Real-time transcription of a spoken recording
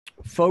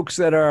Folks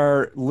that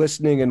are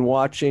listening and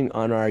watching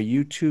on our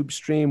YouTube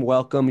stream,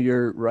 welcome.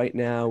 You're right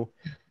now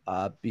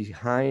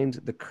behind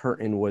the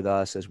curtain with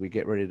us as we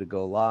get ready to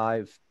go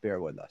live.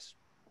 Bear with us.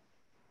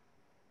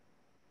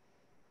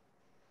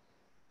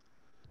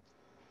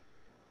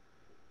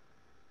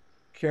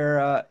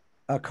 Cara,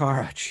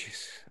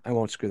 jeez, I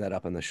won't screw that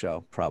up on the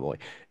show, probably.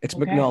 It's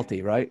Okay.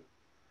 McNulty, right?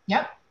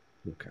 Yep.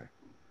 Okay.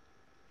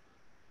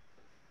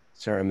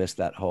 Sarah missed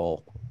that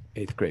whole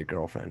eighth grade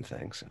girlfriend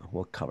thing, so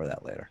we'll cover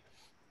that later.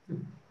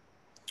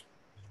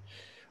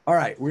 All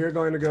right, we are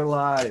going to go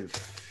live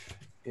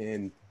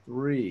in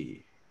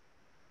 3.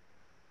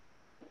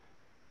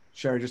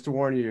 Sherry, just to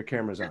warn you, your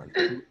camera's on.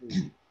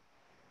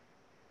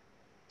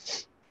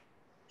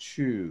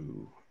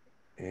 2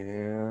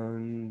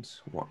 and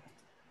 1.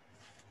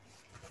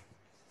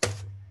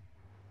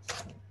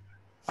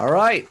 All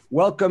right,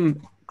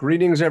 welcome.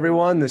 Greetings,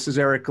 everyone. This is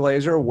Eric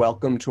Glazer.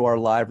 Welcome to our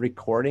live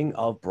recording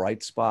of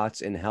Bright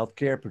Spots in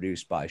Healthcare,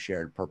 produced by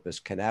Shared Purpose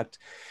Connect.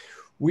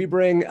 We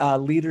bring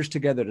leaders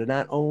together to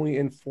not only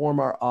inform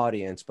our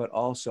audience, but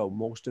also,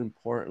 most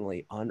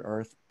importantly,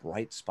 unearth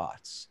bright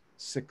spots,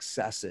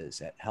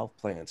 successes at health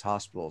plans,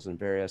 hospitals, and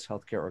various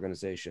healthcare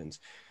organizations.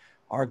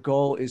 Our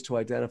goal is to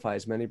identify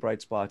as many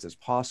bright spots as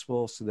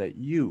possible so that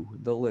you,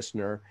 the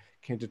listener,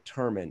 can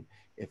determine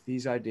if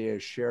these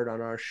ideas shared on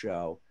our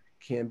show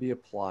can be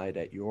applied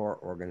at your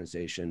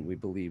organization. We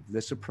believe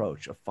this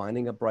approach of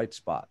finding a bright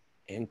spot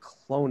and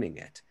cloning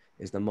it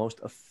is the most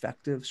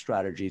effective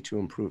strategy to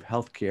improve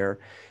healthcare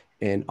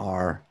in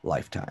our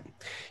lifetime.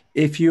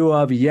 If you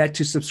have yet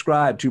to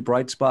subscribe to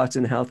Bright Spots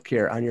in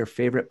Healthcare on your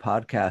favorite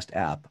podcast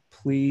app,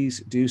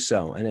 please do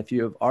so. And if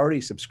you have already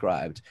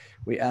subscribed,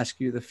 we ask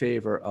you the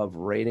favor of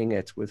rating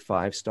it with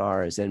 5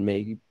 stars and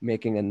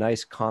making a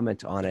nice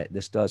comment on it.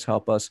 This does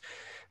help us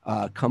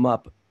come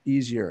up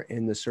easier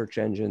in the search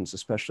engines,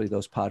 especially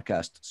those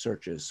podcast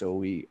searches. So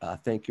we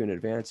thank you in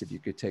advance if you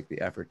could take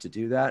the effort to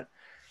do that.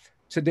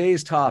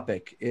 Today's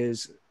topic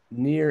is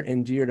near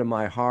and dear to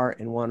my heart,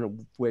 and one of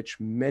which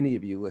many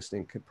of you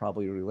listening could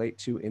probably relate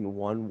to in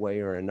one way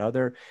or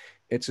another.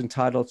 It's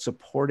entitled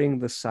Supporting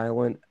the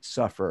Silent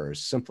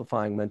Sufferers,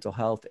 Simplifying Mental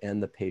Health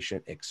and the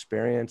Patient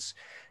Experience.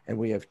 And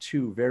we have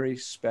 2 very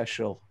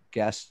special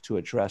guests to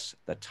address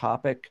the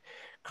topic.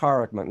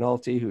 Cara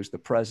McNulty, who's the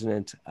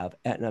president of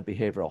Aetna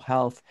Behavioral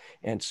Health,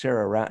 and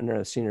Sara Ratner,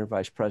 the senior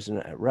vice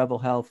president at Revel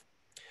Health.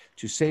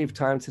 To save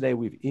time today,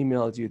 we've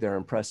emailed you their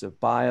impressive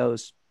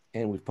bios,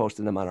 and we've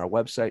posted them on our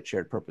website,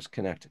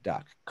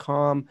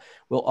 sharedpurposeconnect.com.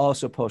 We'll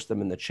also post them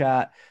in the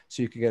chat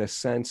so you can get a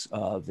sense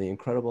of the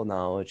incredible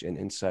knowledge and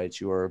insights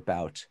you are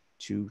about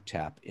to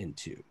tap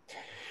into.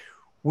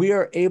 We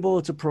are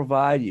able to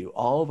provide you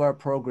all of our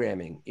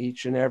programming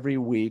each and every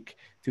week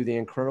through the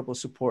incredible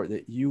support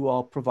that you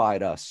all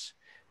provide us.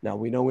 Now,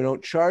 we know we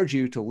don't charge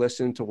you to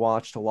listen, to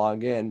watch, to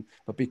log in,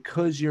 but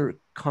because you're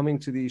coming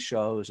to these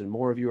shows and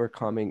more of you are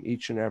coming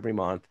each and every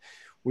month,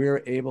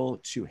 we're able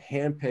to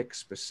handpick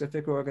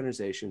specific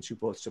organizations who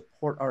both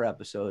support our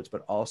episodes,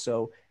 but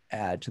also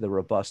add to the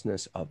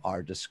robustness of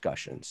our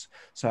discussions.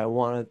 So I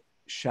want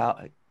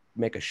to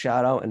make a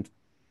shout out and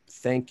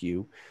thank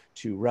you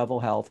to Revel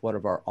Health, one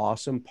of our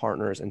awesome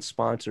partners and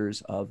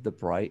sponsors of the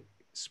Bright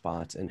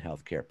Spots in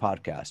Healthcare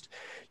podcast.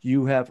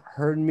 You have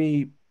heard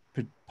me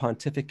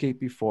pontificate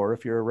before,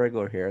 if you're a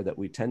regular here, that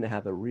we tend to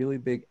have a really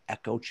big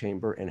echo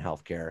chamber in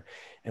healthcare,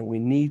 and we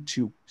need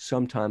to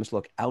sometimes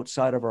look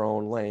outside of our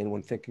own lane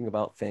when thinking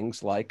about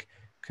things like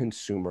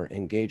consumer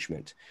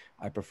engagement.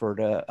 I prefer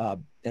to,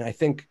 and I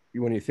think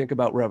when you think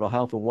about Revel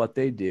Health and what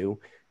they do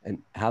and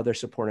how they're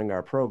supporting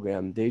our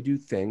program, they do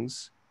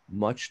things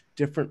much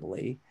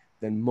differently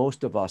than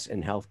most of us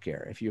in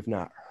healthcare. If you've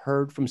not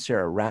heard from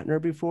Sara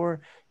Ratner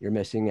before, you're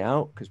missing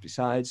out, because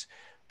besides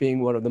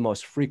being one of the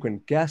most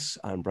frequent guests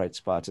on Bright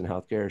Spots in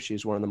Healthcare,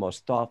 she's one of the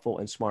most thoughtful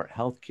and smart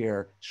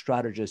healthcare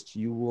strategists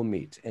you will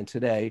meet. And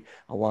today,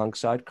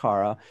 alongside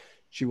Cara,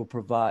 they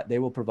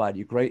will provide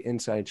you great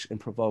insights and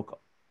provoke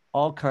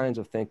all kinds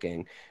of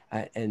thinking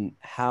and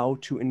how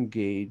to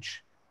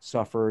engage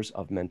sufferers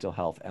of mental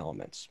health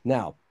ailments.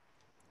 Now,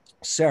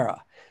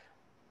 Sara,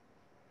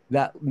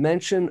 that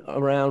mention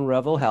around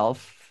Revel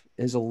Health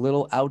is a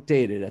little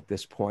outdated at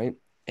this point.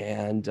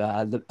 And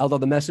although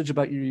the message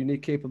about your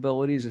unique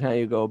capabilities and how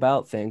you go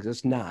about things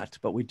is not,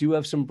 but we do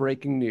have some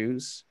breaking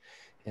news.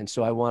 And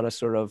so I want to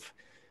sort of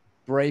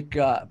break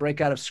out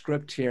of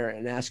script here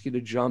and ask you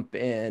to jump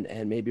in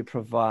and maybe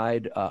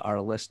provide our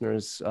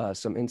listeners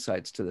some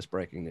insights to this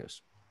breaking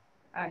news.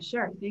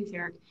 Sure. Thanks,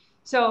 Eric.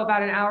 So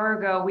about an hour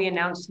ago, we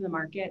announced to the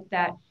market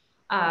that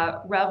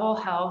Revel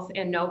Health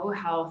and Nobu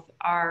Health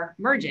are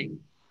merging,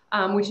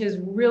 which is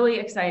really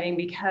exciting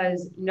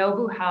because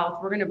Nobu Health,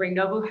 we're going to bring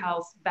Nobu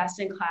Health's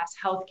best-in-class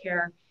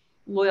healthcare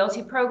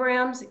loyalty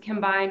programs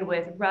combined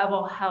with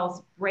Revel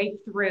Health's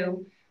breakthrough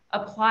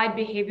applied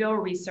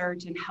behavioral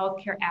research and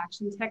healthcare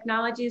action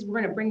technologies. We're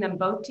going to bring them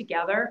both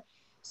together.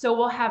 So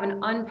we'll have an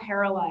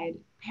unparalleled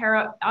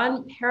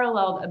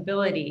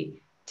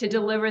ability to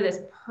deliver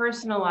this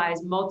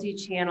personalized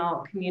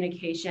multi-channel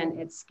communication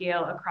at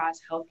scale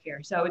across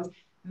healthcare. So it's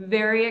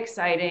very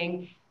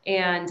exciting.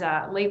 and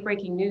late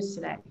breaking news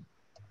today.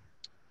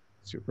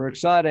 Super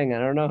exciting. I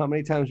don't know how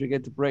many times we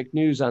get to break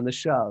news on the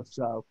show.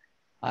 So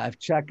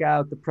check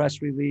out the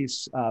press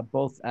release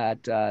both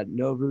at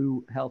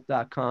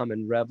novuhealth.com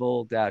and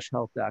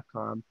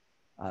revel-health.com.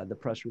 The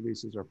press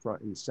releases are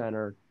front and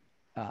center.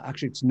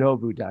 Actually, it's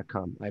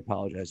novu.com. I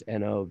apologize,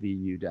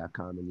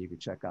 novu.com, and you can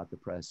check out the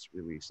press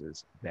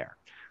releases there.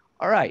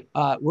 All right,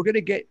 we're going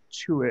to get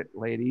to it,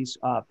 ladies.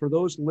 For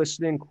those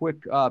listening, quick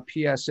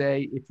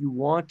PSA, if you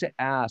want to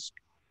ask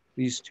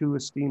these two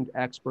esteemed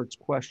experts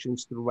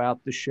questions throughout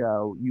the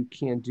show, you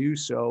can do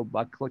so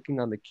by clicking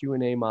on the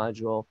Q&A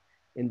module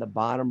in the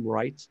bottom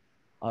right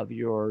of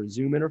your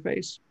Zoom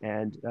interface.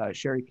 And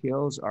Sherry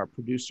Keels, our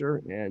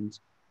producer,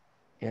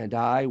 and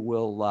I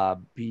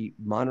will be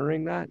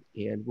monitoring that,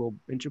 and we'll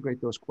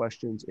integrate those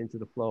questions into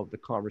the flow of the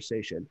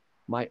conversation.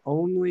 My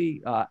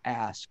only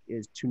ask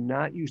is to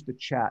not use the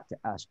chat to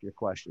ask your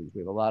questions. We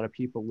have a lot of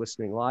people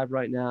listening live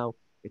right now.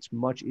 It's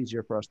much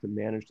easier for us to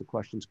manage the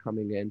questions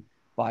coming in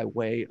by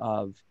way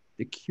of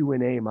the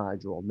Q&A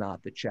module,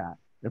 not the chat.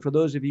 And for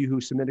those of you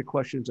who submitted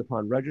questions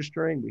upon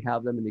registering, we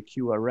have them in the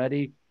queue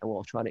already, and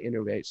we'll try to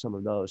integrate some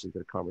of those into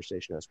the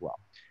conversation as well.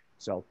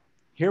 So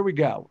here we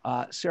go.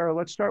 Sara,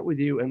 let's start with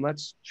you, and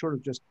let's sort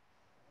of just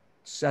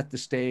set the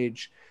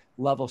stage,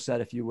 level set,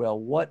 if you will.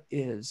 What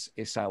is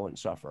a silent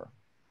sufferer?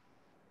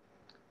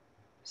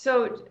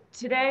 So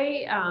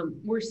today,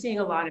 we're seeing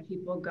a lot of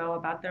people go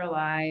about their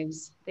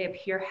lives. They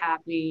appear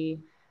happy,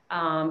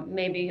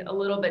 maybe a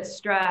little bit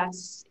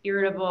stressed,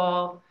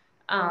 irritable.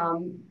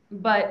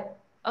 But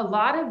a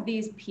lot of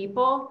these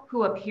people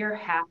who appear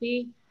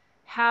happy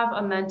have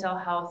a mental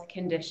health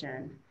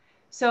condition.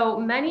 So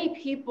many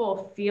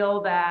people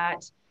feel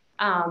that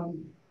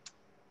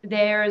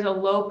there's a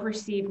low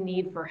perceived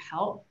need for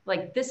help.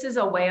 Like, this is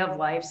a way of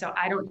life. So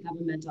I don't have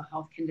a mental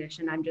health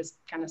condition. I'm just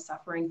kind of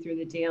suffering through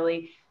the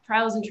daily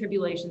trials and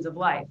tribulations of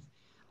life.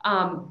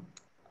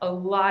 A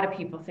lot of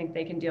people think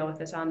they can deal with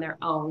this on their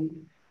own.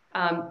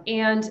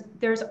 And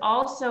there's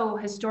also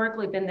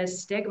historically been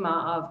this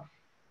stigma of,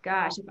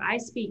 gosh, if I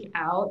speak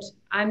out,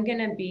 I'm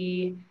going to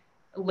be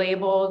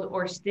labeled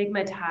or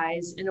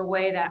stigmatized in a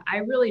way that I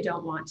really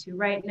don't want to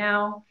right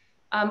now.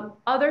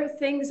 Other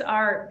things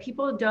are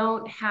people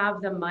don't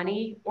have the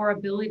money or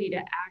ability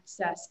to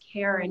access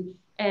care,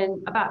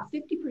 and about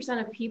 50%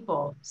 of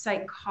people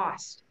cite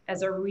cost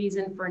as a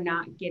reason for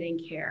not getting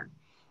care.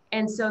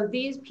 And so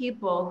these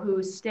people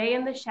who stay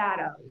in the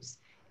shadows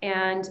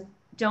and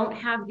don't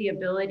have the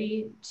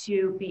ability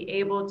to be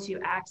able to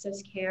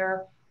access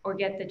care or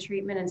get the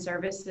treatment and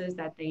services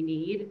that they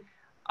need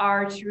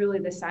are truly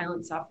the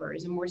silent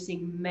sufferers. And we're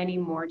seeing many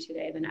more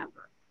today than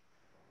ever.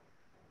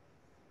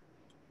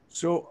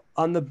 So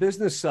on the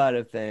business side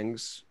of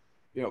things,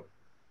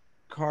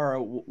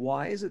 Cara,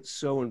 why is it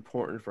so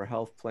important for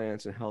health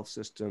plans and health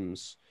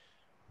systems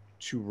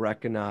to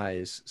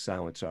recognize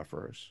silent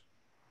sufferers?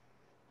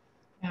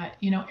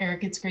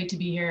 Eric, it's great to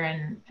be here,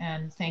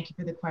 and thank you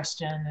for the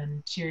question,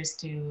 and cheers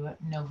to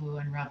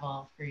Novu and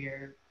Revel for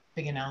your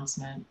big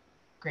announcement.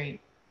 Great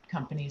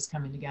companies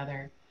coming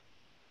together.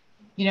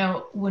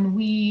 When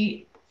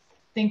we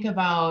think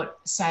about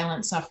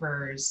silent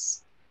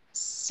sufferers,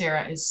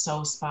 Sara is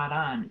so spot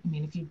on. I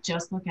mean, if you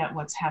just look at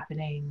what's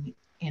happening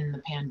in the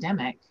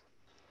pandemic,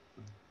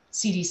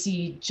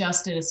 CDC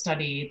just did a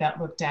study that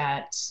looked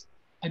at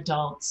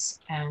adults,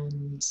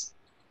 and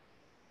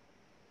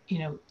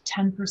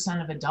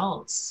 10% of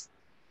adults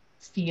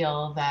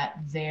feel that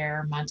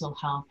their mental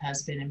health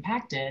has been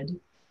impacted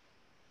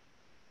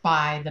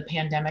by the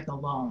pandemic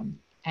alone.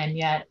 And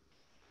yet,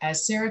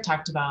 as Sara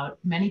talked about,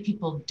 many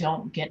people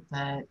don't get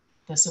the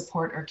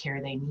support or care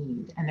they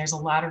need. And there's a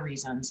lot of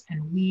reasons.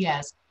 And we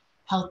as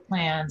health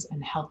plans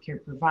and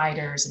healthcare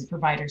providers and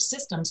provider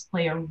systems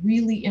play a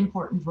really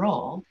important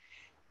role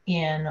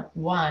in,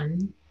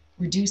 one,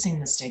 reducing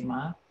the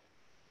stigma,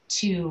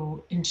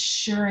 two,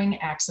 ensuring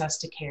access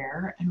to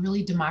care and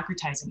really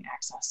democratizing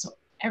access so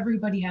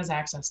everybody has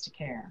access to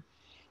care,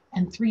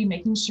 and three,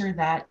 making sure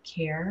that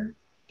care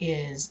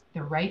is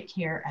the right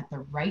care at the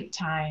right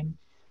time,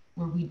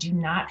 where we do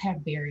not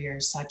have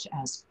barriers such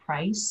as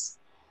price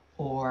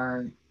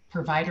or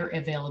provider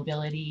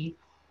availability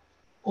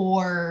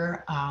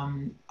or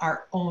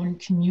our own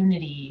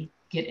community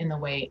get in the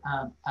way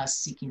of us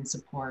seeking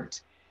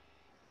support.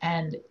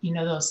 And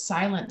those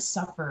silent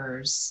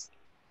sufferers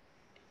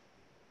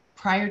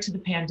prior to the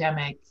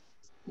pandemic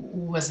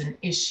was an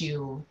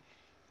issue.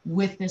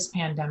 With this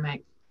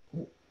pandemic,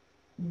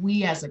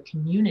 we as a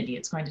community,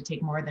 it's going to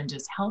take more than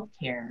just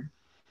healthcare.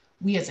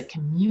 We as a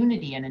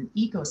community and an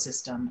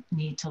ecosystem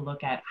need to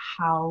look at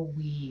how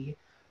we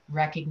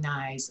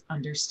recognize,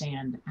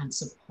 understand, and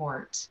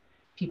support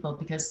people,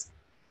 because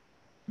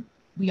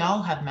we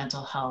all have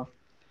mental health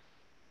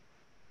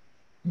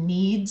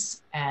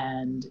needs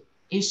and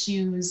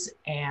issues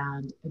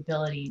and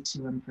ability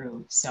to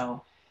improve.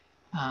 So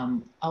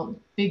a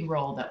big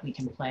role that we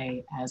can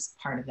play as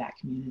part of that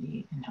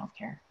community in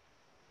healthcare.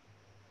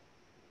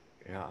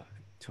 Yeah,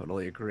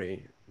 totally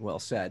agree. Well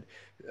said.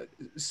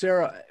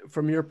 Sara,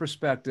 from your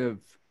perspective,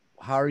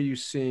 how are you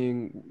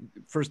seeing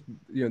first,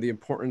 the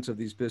importance of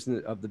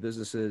the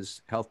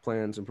businesses, health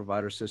plans and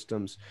provider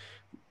systems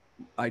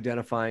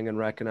identifying and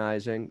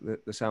recognizing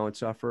the silent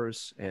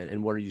sufferers,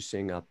 and what are you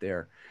seeing out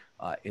there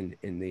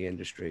in the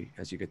industry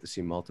as you get to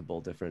see multiple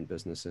different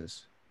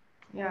businesses?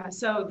 Yeah,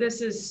 so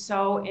this is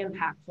so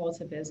impactful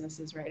to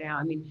businesses right now.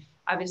 I mean,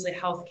 obviously,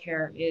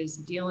 healthcare is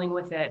dealing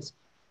with it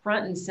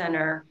front and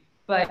center,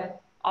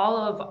 but all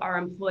of our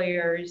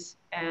employers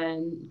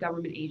and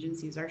government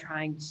agencies are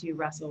trying to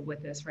wrestle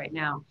with this right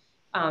now,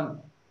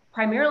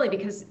 primarily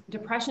because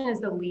depression is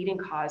the leading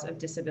cause of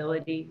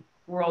disability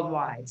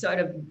worldwide. So, at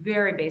a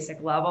very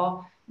basic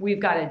level,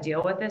 we've got to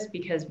deal with this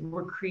because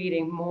we're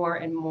creating more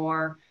and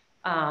more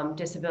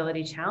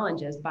disability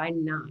challenges by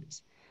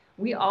not.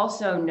 We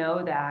also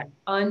know that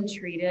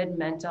untreated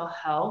mental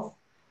health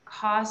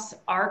costs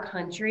our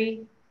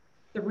country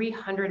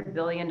 $300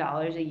 billion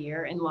a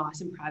year in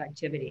loss in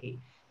productivity.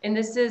 And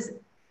this is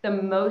the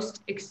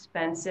most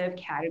expensive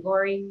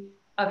category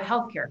of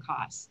healthcare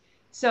costs.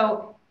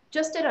 So,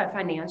 just at a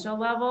financial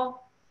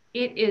level,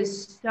 it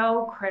is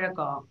so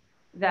critical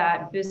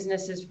that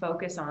businesses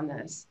focus on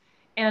this.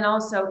 And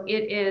also,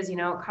 it is,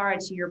 Cara,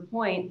 to your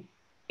point,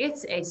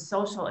 it's a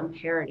social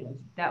imperative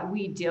that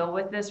we deal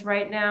with this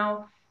right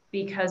now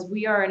because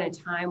we are in a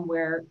time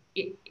where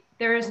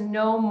there is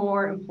no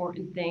more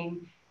important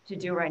thing to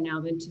do right now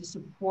than to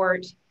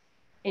support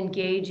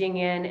engaging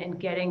in and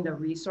getting the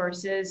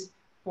resources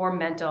for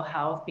mental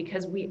health,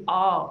 because we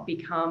all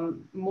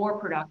become more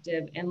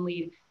productive and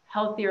lead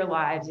healthier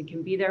lives and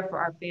can be there for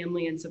our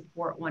family and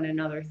support one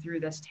another through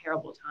this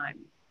terrible time.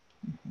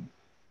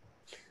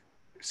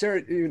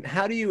 Sara,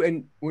 how do you,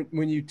 and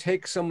when you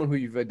take someone who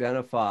you've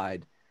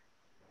identified,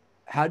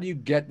 how do you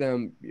get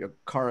them,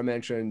 Cara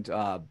mentioned,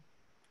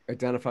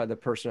 identify the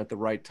person at the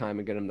right time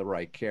and get them the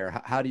right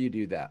care? How do you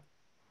do that?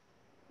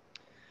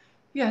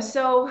 Yeah,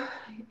 so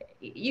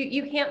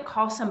you can't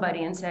call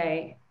somebody and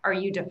say, are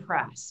you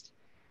depressed?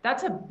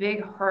 That's a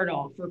big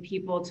hurdle for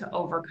people to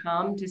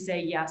overcome, to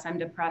say, yes, I'm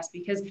depressed,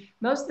 because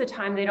most of the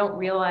time they don't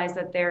realize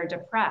that they're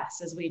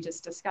depressed. As we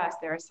just discussed,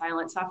 they're a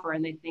silent sufferer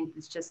and they think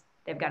it's just,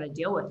 they've got to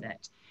deal with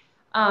it.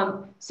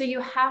 So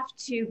you have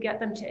to get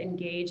them to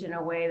engage in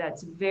a way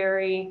that's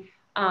very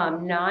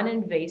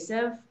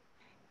non-invasive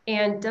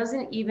and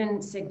doesn't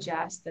even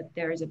suggest that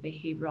there is a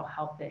behavioral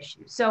health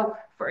issue. So,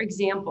 for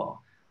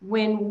example,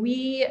 when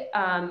we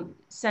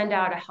send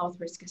out a health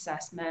risk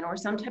assessment or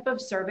some type of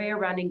survey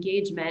around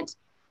engagement,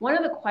 one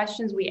of the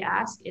questions we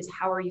ask is,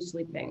 how are you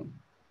sleeping?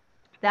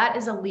 That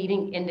is a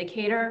leading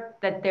indicator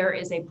that there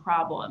is a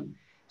problem.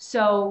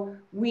 So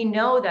we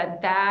know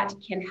that that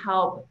can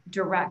help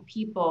direct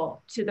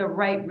people to the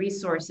right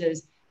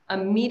resources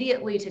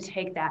immediately to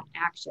take that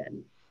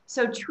action.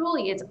 So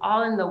truly, it's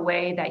all in the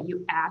way that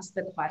you ask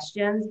the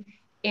questions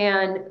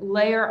and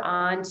layer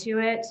onto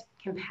it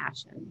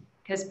compassion,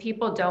 because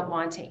people don't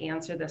want to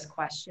answer this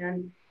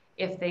question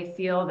if they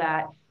feel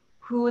that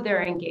who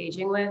they're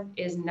engaging with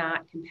is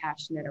not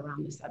compassionate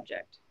around the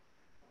subject.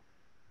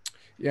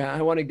 Yeah,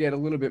 I want to get a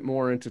little bit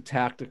more into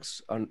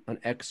tactics on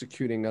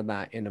executing on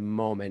that in a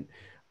moment.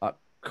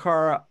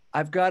 Cara,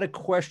 I've got a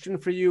question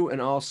for you, and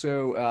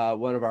also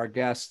one of our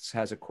guests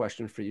has a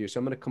question for you. So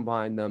I'm going to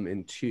combine them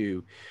in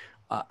two.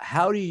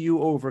 How do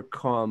you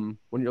overcome,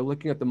 when you're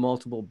looking at the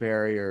multiple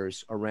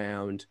barriers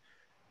around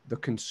the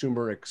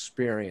consumer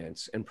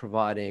experience and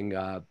providing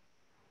a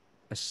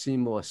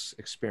seamless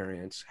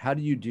experience, how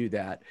do you do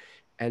that?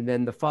 And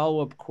then the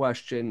follow-up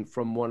question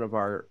from one of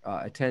our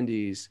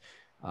attendees,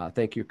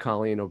 thank you,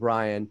 Colleen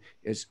O'Brien,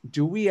 is,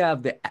 do we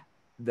have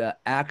the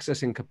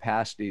access and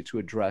capacity to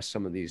address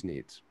some of these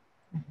needs?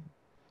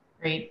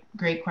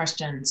 Great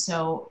question.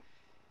 So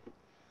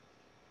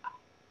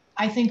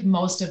I think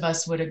most of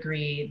us would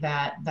agree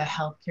that the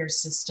healthcare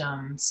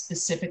system,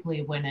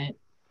 specifically when it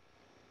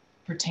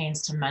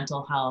pertains to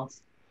mental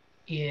health,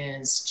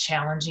 is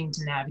challenging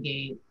to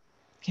navigate,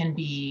 can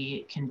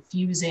be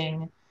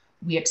confusing.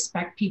 We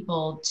expect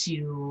people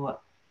to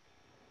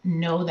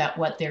know that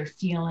what they're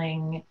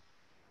feeling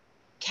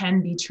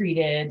can be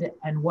treated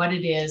and what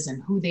it is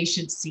and who they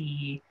should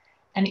see.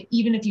 And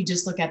even if you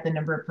just look at the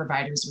number of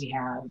providers we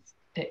have,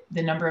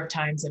 the number of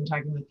times I'm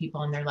talking with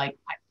people and they're like,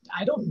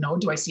 I don't know,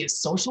 do I see a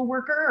social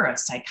worker or a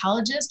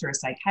psychologist or a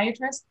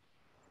psychiatrist?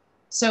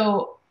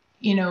 So,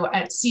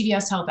 at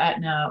CVS Health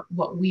Aetna,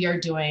 what we are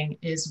doing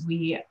is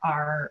we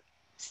are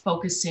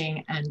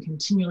focusing and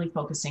continually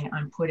focusing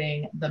on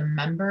putting the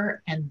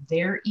member and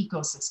their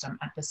ecosystem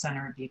at the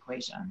center of the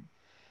equation.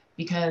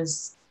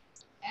 Because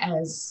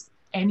as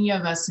any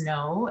of us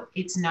know,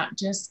 it's not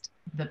just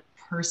the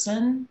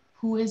person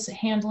who is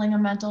handling a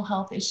mental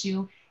health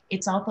issue,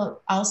 it's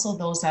also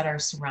those that are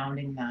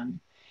surrounding them.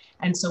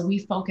 And so we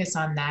focus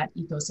on that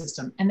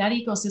ecosystem. And that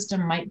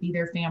ecosystem might be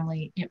their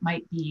family, it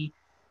might be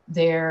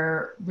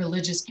their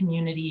religious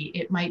community,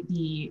 it might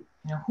be,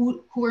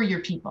 who are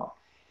your people?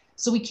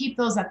 So we keep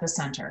those at the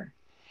center.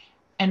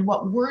 And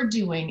what we're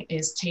doing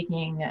is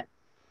taking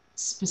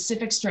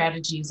specific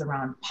strategies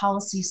around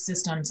policy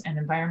systems and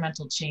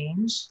environmental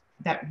change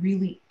that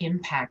really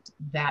impact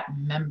that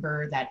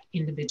member, that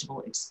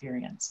individual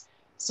experience.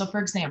 So for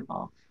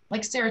example,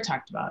 like Sara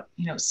talked about,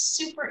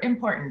 super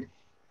important.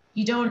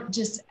 You don't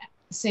just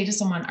say to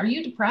someone, are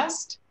you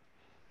depressed?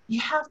 You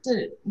have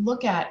to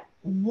look at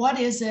what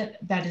is it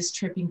that is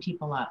tripping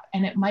people up.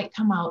 And it might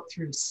come out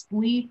through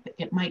sleep.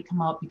 It might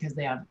come out because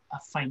they have a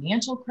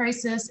financial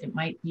crisis. It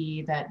might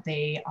be that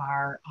they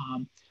are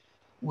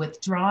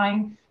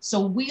withdrawing.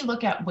 So we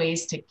look at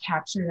ways to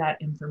capture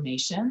that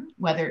information,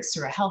 whether it's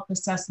through a health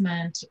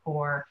assessment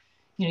or,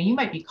 you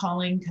might be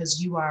calling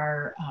because you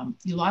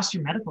lost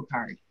your medical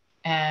card.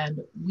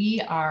 And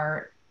we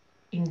are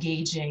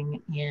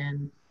engaging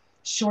in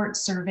short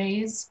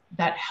surveys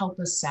that help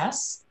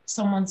assess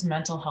someone's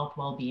mental health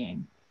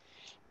well-being.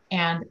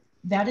 And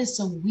that is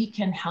so we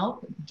can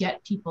help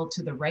get people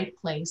to the right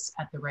place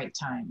at the right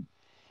time.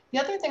 The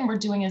other thing we're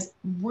doing is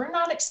we're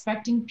not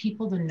expecting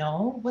people to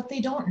know what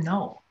they don't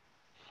know.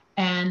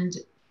 And,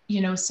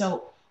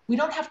 so we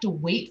don't have to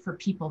wait for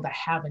people to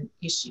have an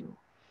issue.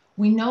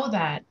 We know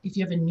that if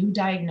you have a new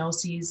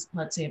diagnosis,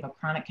 let's say of a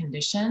chronic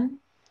condition,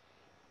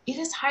 it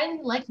is highly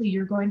likely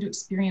you're going to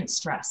experience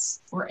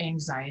stress or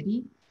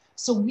anxiety.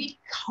 So we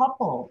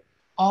couple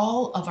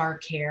all of our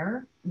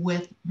care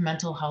with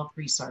mental health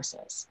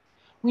resources.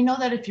 We know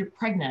that if you're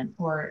pregnant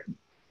or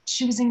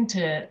choosing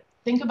to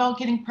think about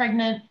getting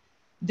pregnant,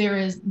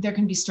 there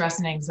can be stress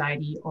and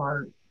anxiety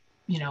or,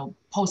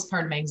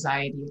 postpartum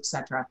anxiety, et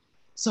cetera.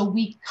 So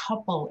we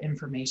couple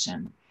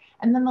information.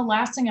 And then the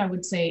last thing I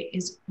would say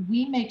is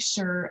we make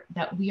sure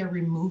that we are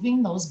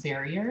removing those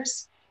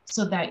barriers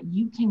so that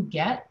you can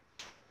get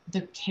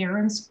the care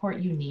and support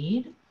you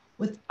need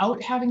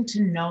without having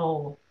to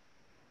know,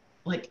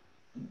 like,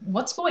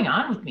 what's going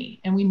on with me,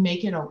 and we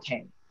make it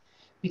okay.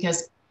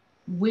 Because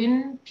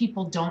when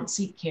people don't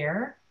seek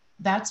care,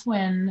 that's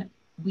when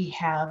we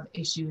have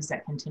issues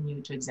that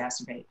continue to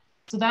exacerbate.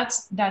 So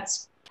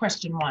that's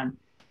question one.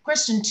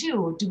 Question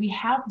two, do we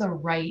have the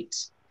right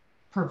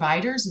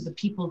providers or the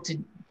people to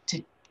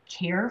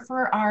care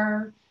for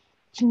our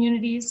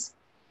communities?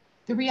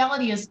 The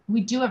reality is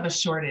we do have a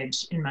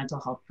shortage in mental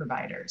health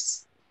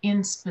providers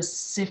in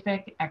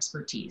specific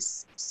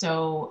expertise.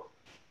 So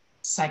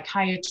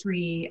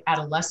psychiatry,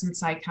 adolescent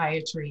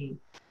psychiatry.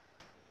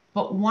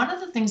 But one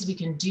of the things we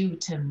can do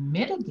to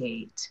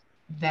mitigate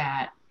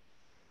that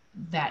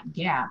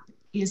gap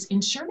is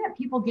ensure that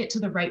people get to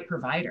the right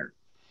provider.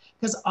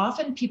 Because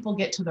often people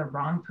get to the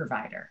wrong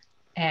provider.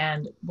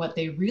 And what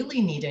they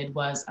really needed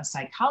was a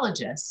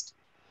psychologist,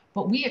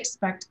 but we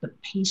expect the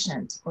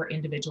patient or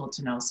individual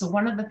to know. So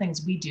one of the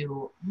things we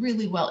do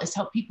really well is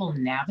help people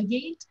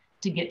navigate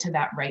to get to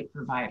that right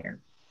provider.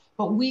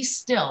 But we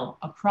still,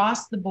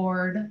 across the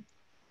board,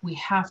 we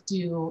have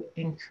to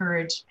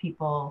encourage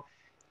people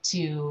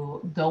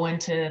to go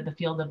into the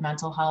field of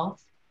mental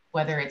health,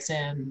 whether it's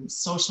in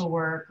social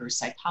work or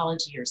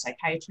psychology or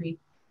psychiatry,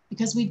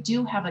 because we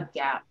do have a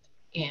gap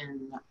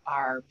in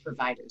our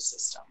provider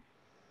system.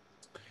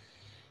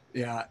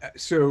 Yeah.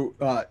 So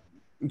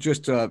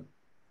just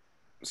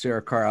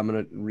Sara, Cara, I'm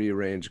going to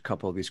rearrange a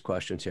couple of these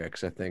questions here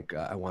because I think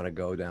I want to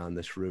go down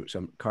this route.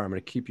 So, Cara, I'm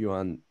going to keep you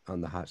on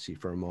the hot seat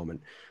for a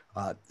moment.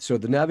 So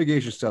the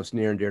navigation stuff's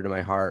near and dear to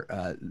my heart.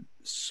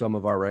 Some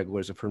of our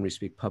regulars have heard me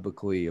speak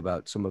publicly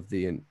about some of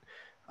the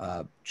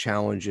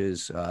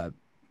challenges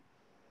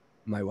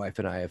my wife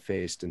and I have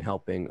faced in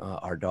helping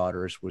our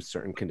daughters with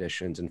certain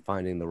conditions and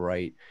finding the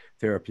right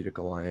therapeutic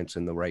alliance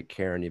and the right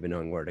care and even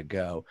knowing where to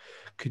go.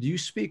 Could you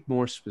speak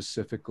more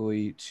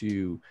specifically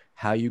to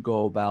how you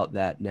go about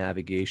that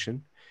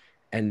navigation?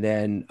 And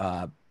then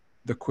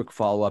the quick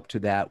follow-up to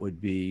that would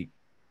be,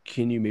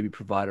 can you maybe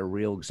provide a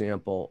real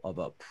example of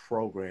a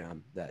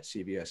program that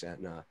CVS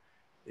Aetna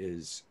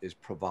is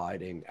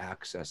providing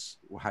access,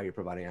 how you're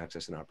providing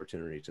access and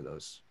opportunity to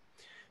those?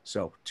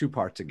 So 2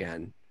 parts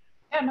again.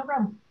 Yeah, no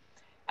problem.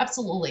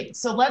 Absolutely.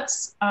 So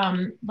let's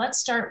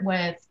start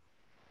with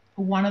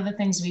one of the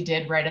things we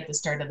did right at the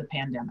start of the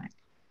pandemic.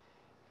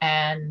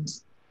 And,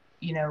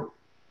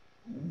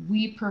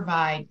 we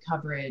provide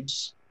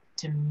coverage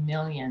to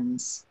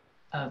millions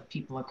of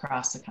people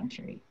across the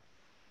country.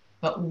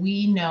 But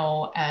we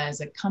know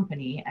as a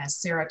company, as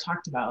Sara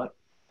talked about,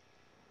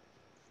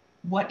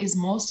 what is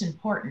most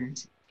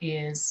important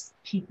is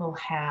people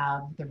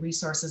have the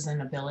resources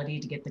and ability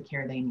to get the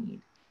care they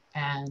need.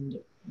 And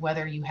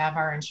whether you have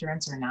our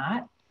insurance or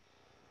not,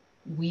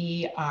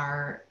 we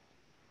are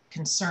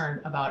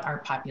concerned about our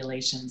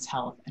population's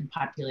health, and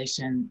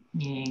population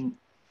meaning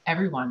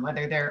everyone,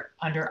 whether they're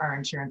under our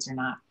insurance or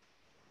not.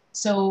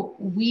 So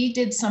we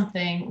did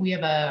something, we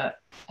have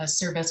a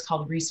service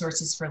called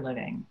Resources for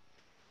Living.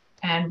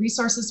 And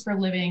Resources for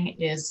Living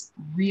is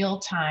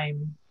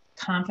real-time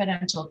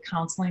confidential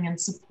counseling and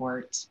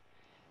support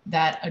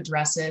that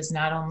addresses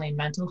not only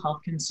mental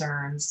health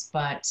concerns,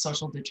 but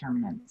social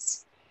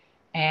determinants.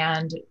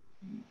 And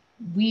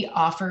we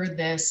offer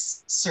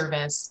this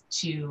service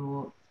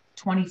to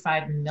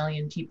 25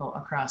 million people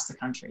across the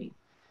country.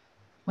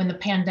 When the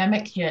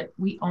pandemic hit,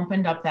 we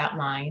opened up that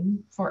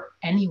line for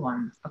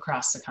anyone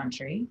across the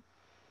country,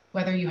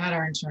 whether you had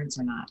our insurance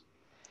or not.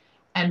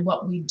 And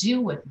what we do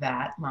with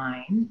that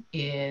line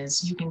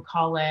is you can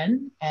call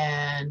in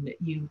and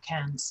you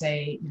can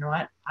say, you know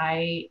what,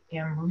 I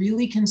am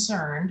really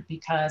concerned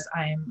because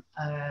an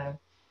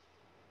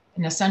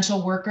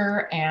essential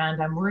worker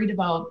and I'm worried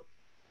about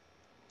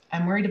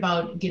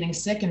getting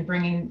sick and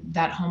bringing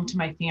that home to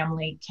my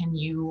family. Can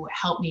you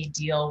help me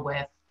deal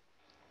with,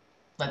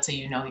 let's say,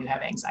 you know, you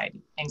have anxiety.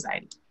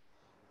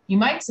 You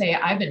might say,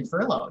 I've been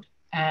furloughed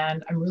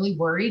and I'm really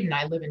worried, and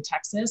I live in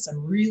Texas.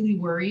 I'm really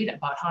worried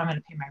about how I'm going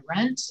to pay my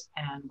rent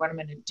and what I'm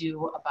going to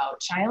do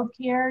about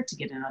childcare to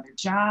get another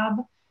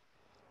job.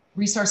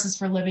 Resources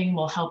for Living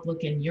will help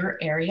look in your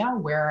area.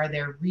 Where are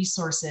there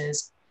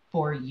resources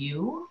for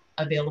you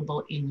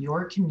available in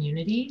your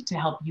community to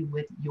help you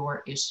with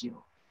your issue?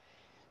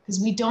 Because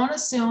we don't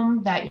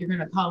assume that you're going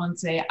to call and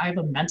say, I have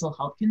a mental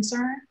health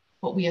concern.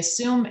 What we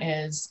assume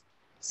is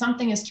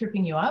something is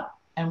tripping you up,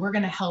 and we're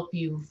going to help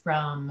you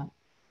from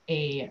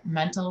a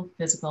mental,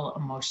 physical,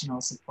 emotional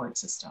support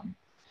system.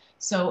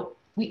 So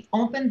we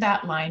opened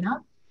that line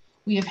up.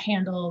 We have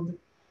handled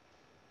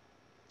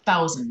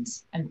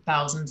thousands and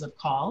thousands of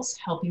calls,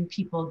 helping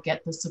people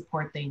get the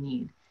support they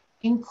need,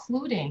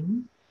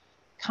 including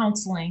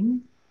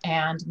counseling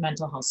and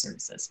mental health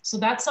services. So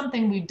that's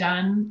something we've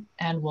done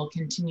and will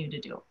continue to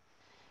do.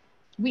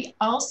 We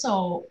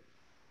also,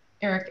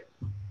 Eric,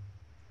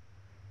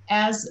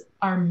 as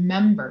our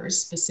members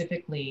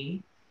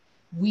specifically,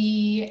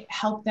 we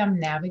help them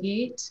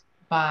navigate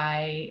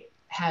by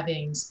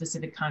having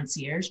specific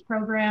concierge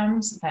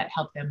programs that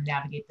help them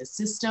navigate the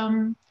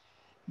system,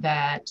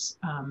 that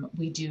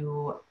we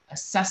do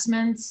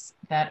assessments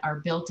that are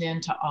built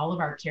into all of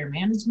our care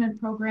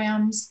management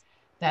programs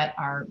that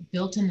are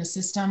built in the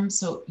system.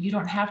 So you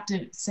don't have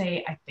to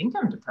say, I think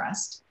I'm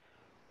depressed.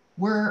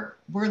 We're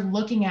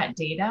looking at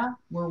data.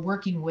 We're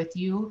working with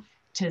you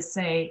to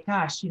say,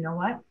 gosh, you know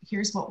what?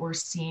 Here's what we're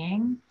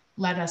seeing.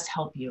 Let us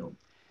help you.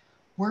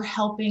 We're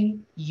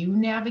helping you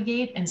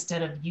navigate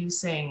instead of you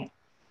saying,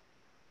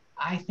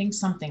 I think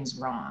something's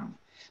wrong.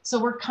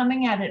 So we're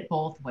coming at it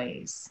both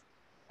ways.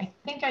 I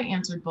think I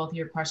answered both of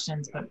your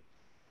questions, but.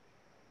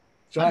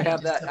 So I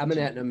have that. I'm an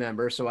Aetna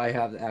member, so I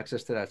have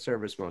access to that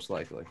service most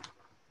likely.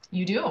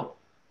 You do.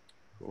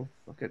 Cool.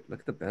 Look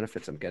at the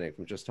benefits I'm getting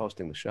from just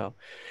hosting the show.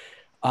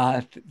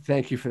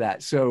 Thank you for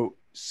that. So,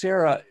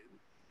 Sara,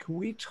 can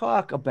we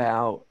talk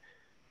about,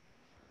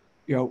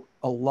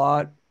 a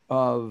lot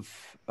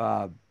of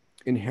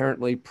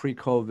inherently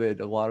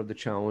pre-COVID, a lot of the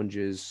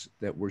challenges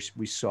that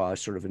we saw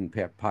sort of in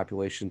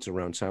populations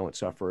around silent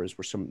sufferers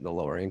were some of the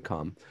lower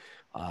income,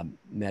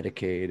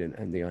 Medicaid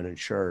and the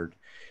uninsured.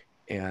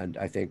 And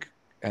I think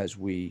as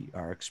we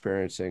are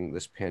experiencing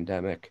this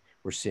pandemic,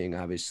 we're seeing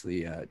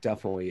obviously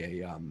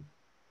definitely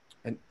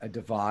a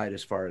divide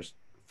as far as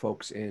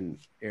folks in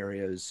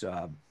areas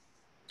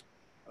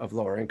of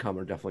lower income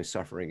are definitely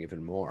suffering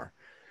even more.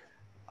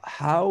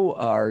 How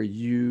are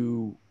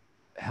you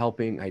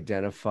helping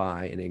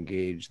identify and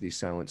engage these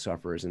silent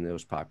sufferers in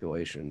those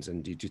populations?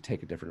 And did you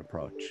take a different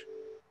approach?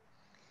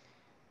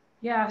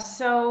 Yeah,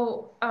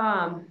 so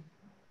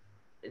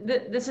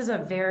this is a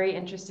very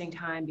interesting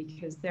time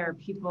because there are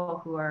people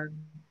who are,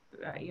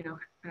 kind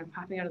of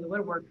popping out of the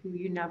woodwork who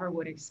you never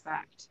would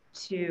expect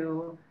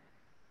to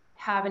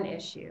have an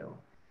issue.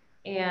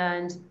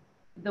 And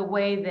the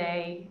way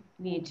they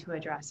need to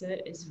address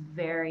it is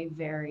very,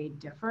 very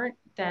different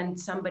than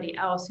somebody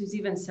else who's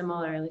even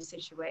similarly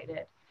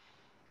situated.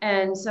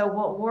 And so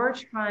what we're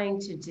trying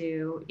to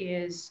do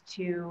is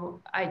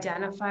to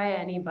identify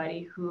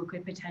anybody who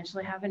could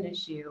potentially have an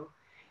issue.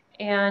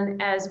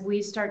 And as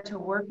we start to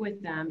work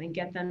with them and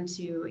get them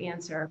to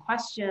answer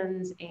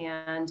questions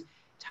and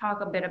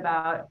talk a bit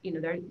about,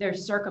 their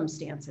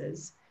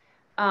circumstances,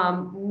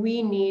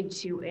 we need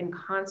to, in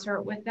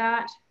concert with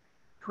that,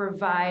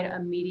 provide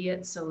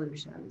immediate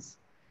solutions.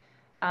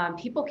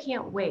 People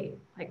can't wait.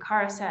 Like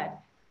Cara said,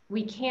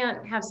 we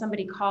can't have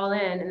somebody call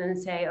in and then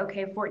say,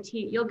 okay,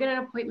 you'll get an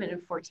appointment in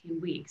 14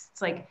 weeks.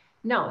 It's like,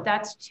 no,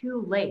 that's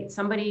too late.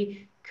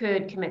 Somebody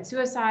could commit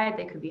suicide.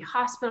 They could be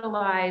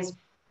hospitalized.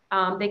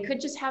 They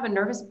could just have a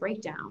nervous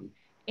breakdown.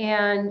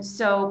 And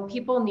so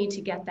people need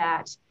to get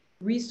that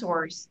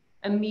resource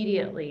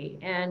immediately.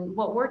 And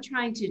what we're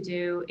trying to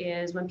do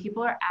is when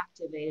people are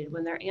activated,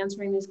 when they're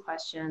answering these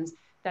questions,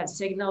 that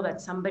signal that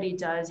somebody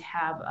does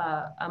have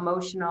a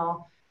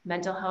emotional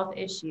mental health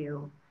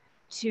issue,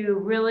 to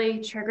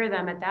really trigger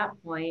them at that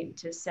point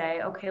to say,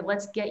 okay,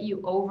 let's get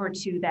you over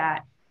to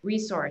that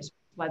resource,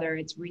 whether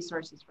it's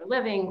Resources for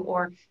Living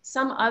or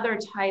some other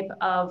type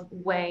of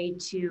way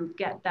to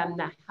get them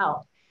the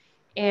help.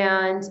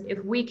 And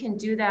if we can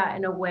do that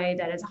in a way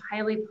that is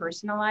highly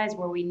personalized,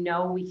 where we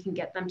know we can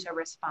get them to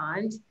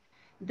respond,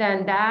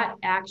 then that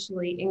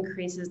actually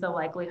increases the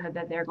likelihood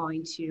that they're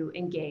going to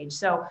engage.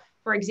 So,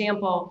 for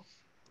example,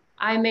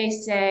 I may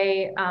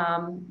say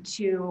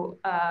to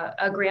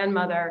a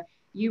grandmother,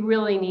 you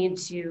really need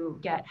to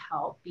get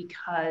help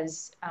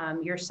because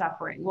you're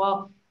suffering.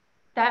 Well,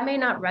 that may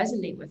not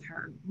resonate with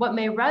her. What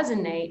may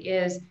resonate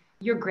is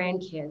your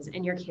grandkids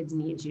and your kids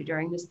need you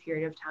during this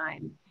period of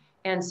time.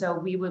 And so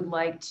we would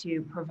like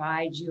to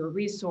provide you a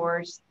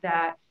resource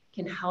that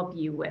can help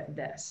you with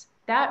this.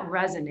 That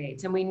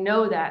resonates. And we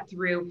know that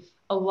through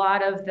a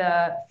lot of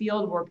the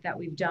field work that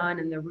we've done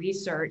and the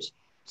research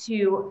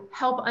to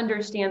help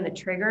understand the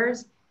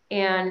triggers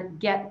and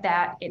get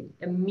that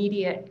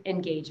immediate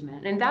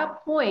engagement. And at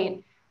that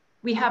point,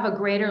 we have a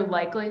greater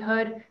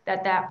likelihood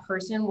that that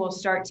person will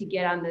start to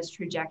get on this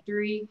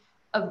trajectory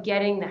of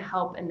getting the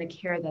help and the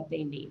care that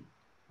they need.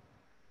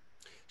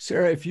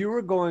 Sara, if you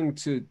were going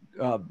to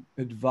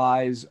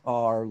advise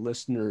our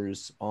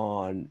listeners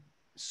on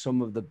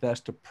some of the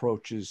best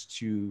approaches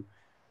to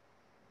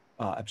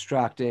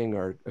abstracting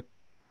or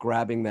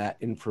grabbing that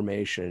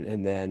information,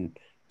 and then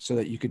so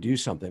that you could do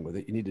something with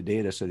it, you need the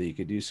data so that you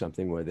could do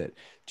something with it.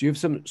 Do you have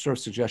some sort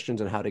of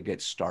suggestions on how to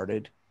get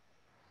started?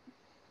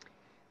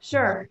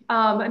 Sure.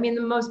 I mean,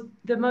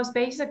 the most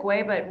basic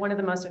way, but one of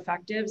the most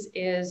effectives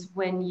is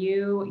when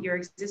your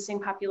existing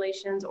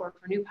populations or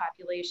for new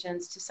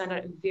populations to send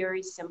out a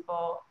very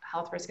simple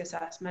health risk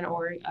assessment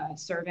or a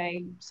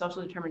survey,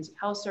 social determinants of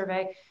health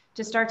survey,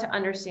 to start to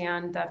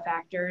understand the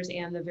factors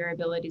and the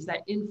variabilities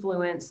that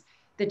influence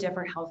the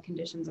different health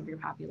conditions of your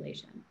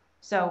population.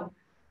 So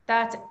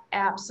that's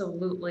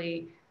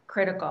absolutely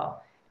critical.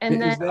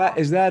 And then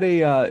Is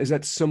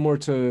that similar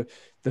to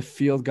the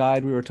field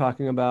guide we were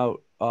talking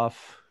about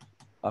off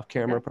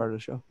camera yep, part of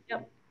the show?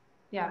 yep,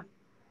 yeah,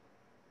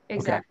 Okay.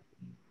 exactly.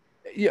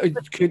 Yeah,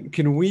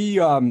 can we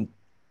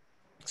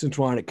since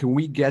we're on it, can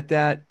we get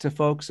that to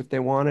folks if they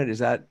want it? Is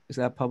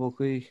that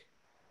publicly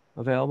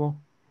available?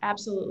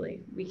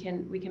 Absolutely. We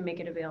can make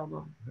it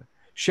available.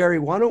 Sherry,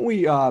 why don't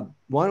we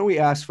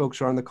ask folks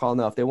who are on the call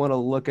now if they want to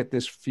look at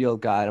this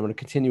field guide? I'm going to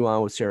continue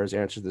on with Sarah's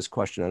answer to this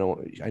question.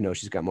 I know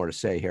she's got more to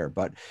say here,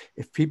 but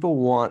if people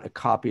want a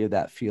copy of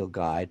that field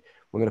guide,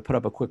 we're going to put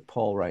up a quick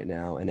poll right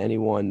now, and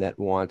anyone that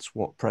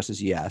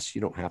presses yes.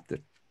 You don't have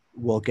to.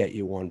 We'll get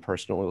you one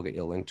personally. We'll get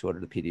you a link to it or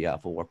the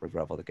PDF. We'll work with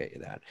Revel to get you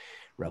that.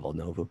 Revel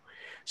Novu.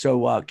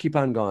 So keep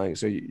on going.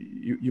 So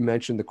you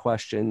mentioned the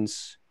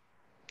questions.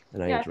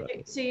 And I Yeah,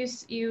 interrupt. so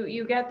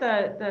you get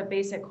the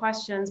basic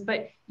questions,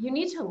 but you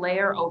need to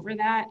layer over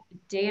that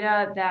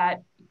data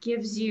that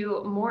gives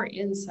you more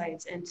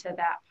insights into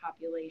that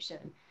population.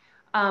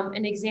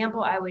 An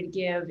example I would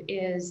give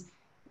is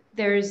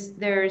there's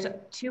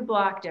 2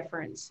 block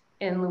difference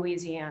in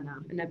Louisiana,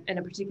 in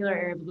a particular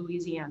area of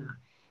Louisiana.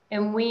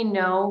 And we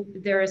know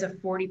there is a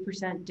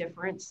 40%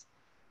 difference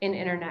in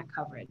internet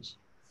coverage.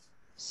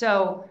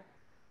 So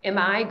am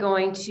I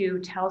going to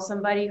tell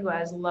somebody who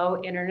has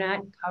low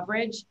internet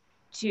coverage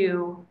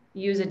to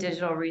use a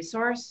digital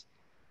resource?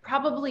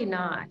 Probably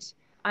not.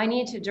 I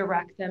need to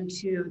direct them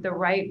to the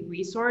right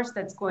resource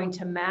that's going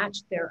to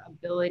match their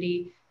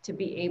ability to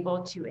be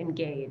able to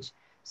engage.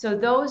 So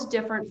those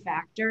different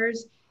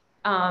factors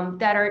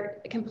that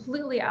are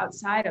completely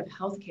outside of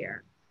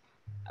healthcare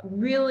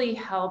really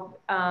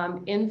help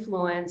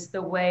influence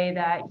the way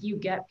that you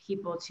get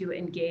people to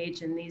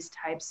engage in these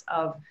types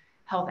of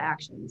health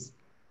actions.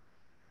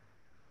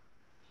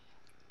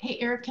 Hey,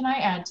 Eric, can I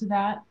add to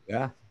that?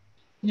 Yeah.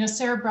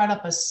 Sara brought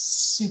up a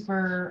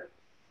super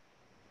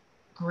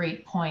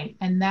great point,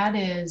 and that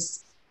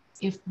is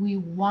if we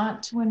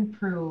want to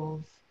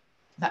improve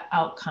the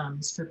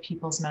outcomes for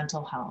people's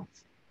mental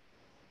health,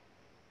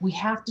 we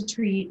have to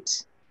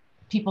treat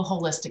people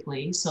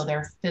holistically, so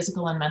their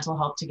physical and mental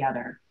health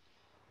together.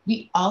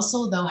 We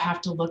also, though,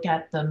 have to look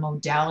at the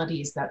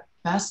modalities that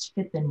best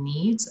fit the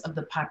needs of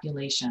the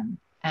population.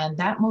 And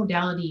that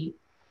modality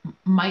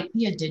might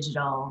be a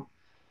digital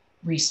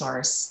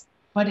resource,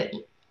 but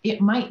it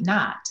might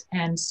not.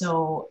 And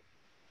so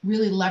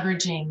really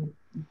leveraging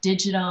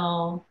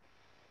digital,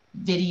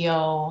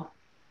 video,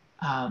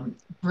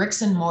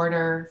 bricks and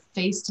mortar,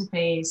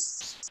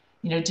 face-to-face,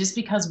 just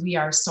because we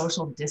are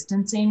social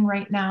distancing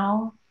right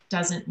now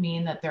doesn't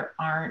mean that there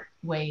aren't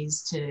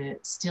ways to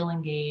still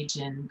engage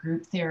in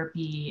group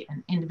therapy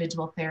and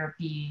individual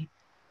therapy.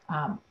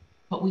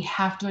 But we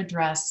have to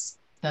address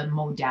the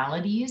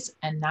modalities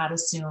and not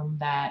assume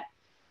that,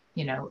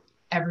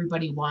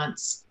 everybody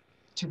wants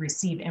to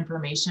receive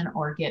information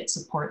or get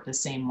support the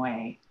same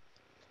way.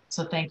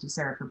 So thank you,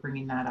 Sara, for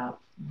bringing that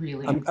up.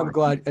 Really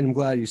important. I'm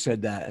glad you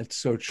said that. It's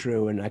so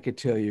true. And I could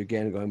tell you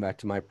again, going back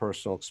to my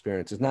personal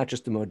experience, it's not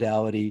just the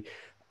modality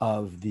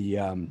of the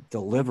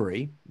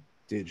delivery,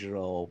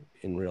 digital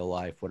in real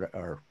life,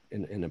 or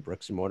in a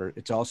bricks and mortar.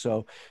 It's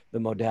also the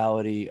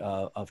modality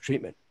of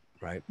treatment,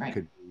 right? Right.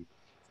 Could be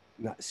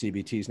not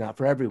CBT is not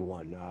for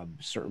everyone.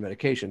 Certain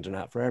medications are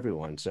not for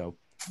everyone. So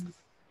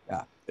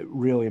yeah,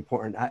 really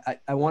important.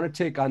 I want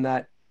to take on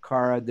that,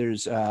 Cara.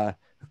 There's a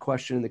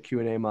question in the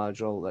Q&A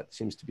module that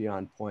seems to be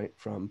on point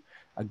from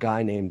a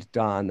guy named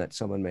Don that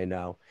someone may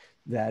know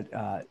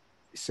that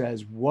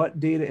says, what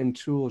data and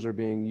tools are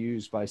being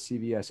used by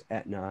CVS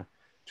Aetna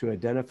to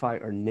identify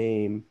or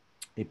name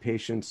a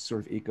patient's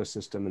sort of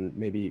ecosystem, and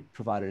maybe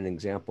provide an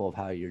example of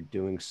how you're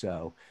doing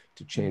so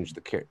to change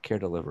the care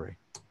delivery?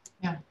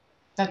 Yeah,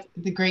 that's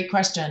the great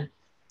question.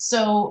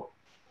 So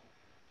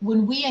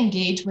when we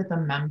engage with a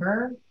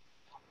member,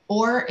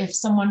 Or if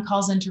someone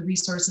calls into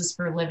Resources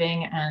for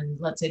Living and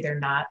let's say they're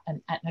not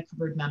an Aetna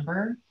covered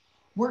member,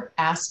 we're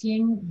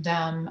asking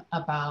them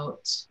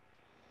about,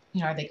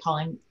 are they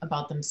calling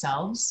about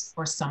themselves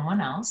or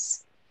someone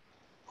else?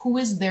 Who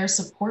is their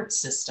support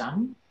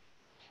system?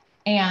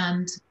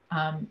 And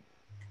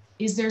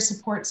is their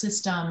support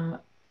system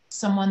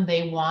someone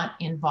they want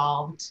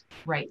involved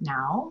right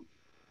now?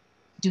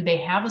 Do they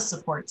have a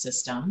support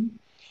system?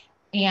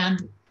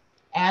 And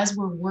as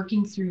we're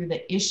working through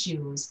the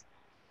issues,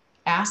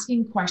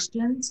 asking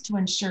questions to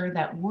ensure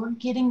that we're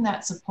getting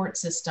that support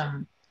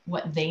system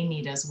what they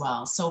need as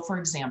well. So for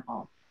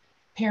example,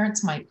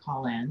 parents might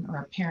call in, or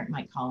a parent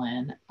might call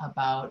in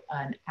about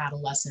an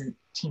adolescent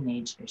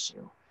teenage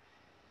issue.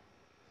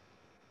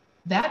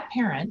 That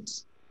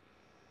parent,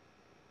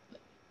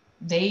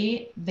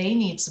 they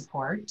need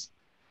support,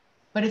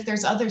 but if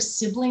there's other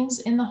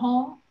siblings in the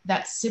home,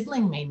 that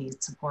sibling may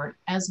need support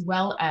as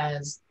well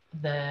as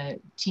the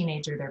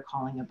teenager they're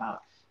calling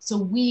about. So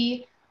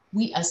we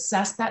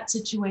assess that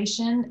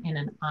situation in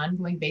an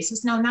ongoing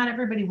basis. Now, not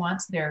everybody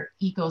wants their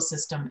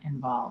ecosystem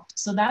involved.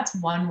 So that's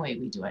one way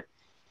we do it.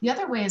 The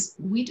other way is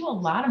we do a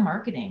lot of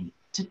marketing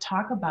to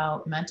talk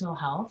about mental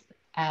health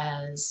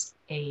as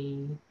a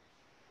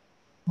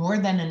more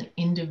than an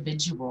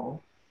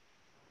individual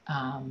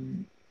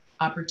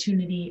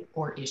opportunity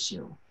or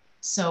issue.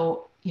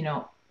 So,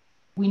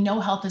 we know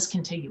health is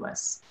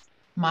contiguous.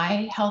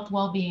 My health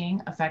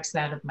well-being affects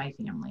that of my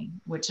family,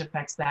 which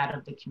affects that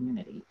of the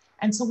community.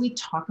 And so we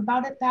talk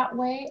about it that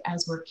way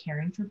as we're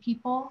caring for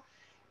people,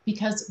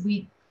 because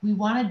we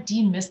want to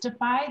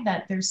demystify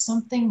that there's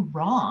something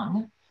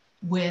wrong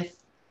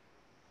with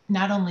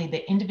not only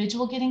the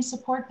individual getting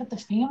support, but the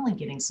family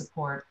getting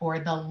support or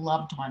the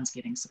loved ones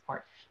getting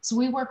support. So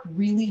we work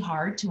really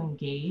hard to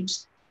engage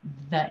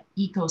the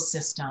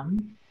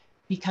ecosystem,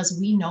 because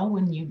we know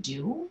when you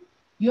do,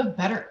 you have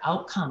better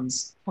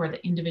outcomes for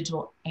the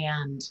individual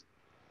and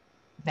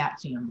that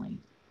family.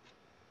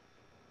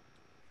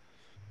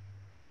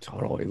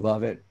 Totally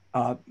love it.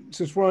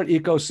 Since we're on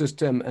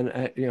ecosystem,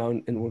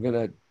 and we're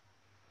going to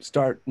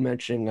start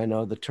mentioning, I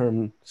know, the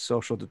term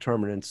social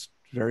determinants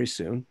very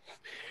soon.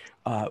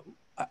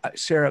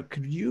 Sara,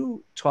 could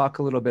you talk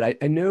a little bit?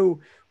 I know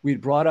we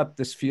brought up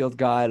this field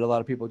guide. A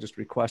lot of people just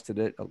requested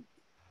it,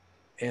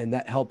 and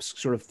that helps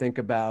sort of think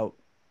about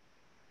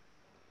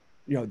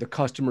the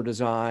customer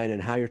design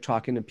and how you're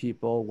talking to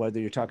people, whether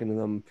you're talking to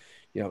them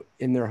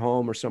in their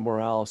home or somewhere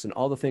else, and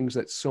all the things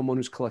that someone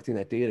who's collecting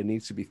that data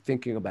needs to be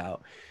thinking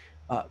about.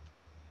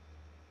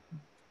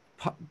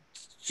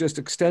 Just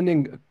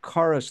extending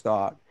Cara's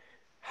thought,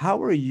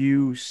 how are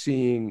you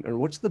seeing, or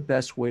what's the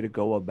best way to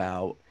go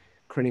about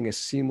creating a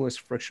seamless,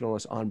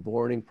 frictionless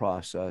onboarding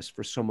process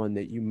for someone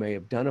that you may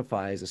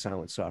identify as a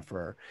silent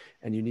sufferer,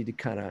 and you need to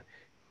kind of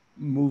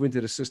move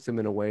into the system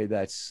in a way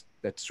that's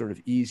sort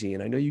of easy?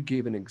 And I know you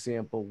gave an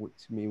example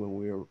to me when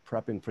we were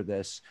prepping for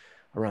this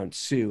around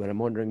Sue, and I'm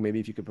wondering maybe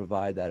if you could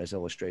provide that as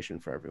illustration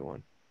for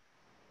everyone.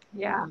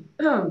 Yeah.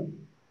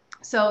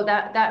 So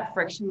that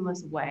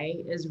frictionless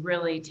way is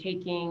really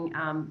taking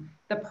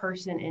the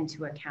person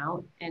into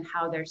account and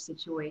how they're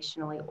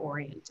situationally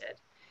oriented.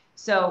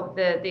 So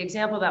the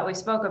example that we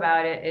spoke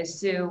about it is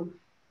Sue,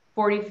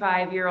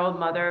 45-year-old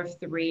mother of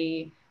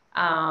three,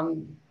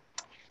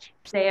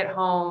 stay at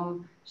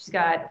home. She's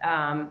got,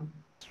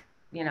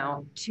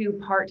 2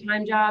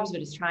 part-time jobs,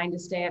 but is trying to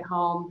stay at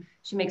home.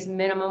 She makes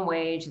minimum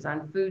wage, is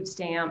on food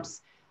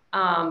stamps.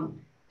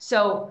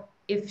 So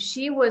if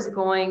she was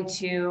going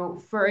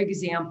to, for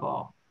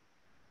example,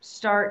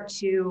 start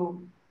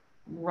to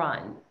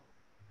run,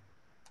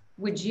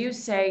 would you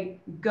say,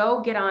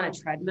 go get on a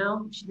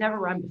treadmill? She'd never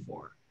run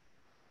before.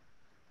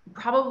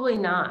 Probably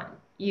not.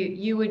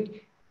 You would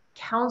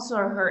counsel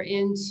her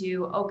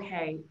into,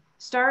 okay,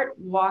 start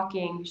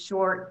walking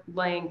short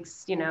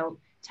lengths,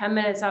 10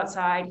 minutes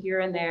outside here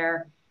and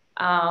there.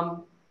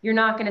 You're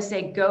not going to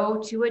say,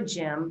 go to a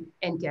gym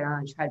and get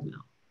on a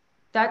treadmill.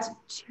 That's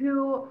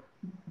too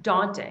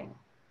daunting.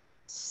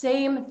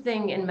 Same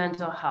thing in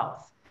mental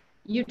health.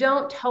 You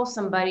don't tell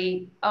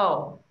somebody,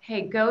 oh,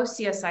 hey, go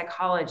see a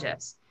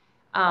psychologist.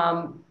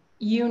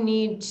 You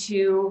need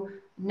to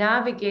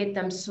navigate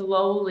them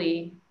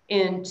slowly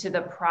into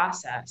the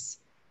process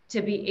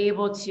to be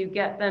able to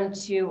get them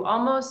to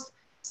almost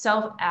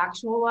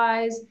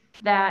self-actualize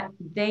that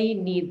they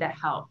need the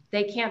help.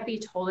 They can't be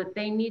told it,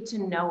 they need to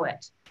know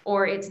it,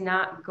 or it's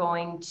not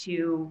going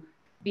to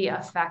be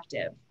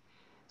effective.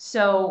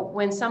 So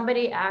when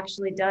somebody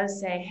actually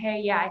does say,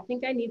 hey, yeah, I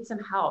think I need some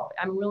help,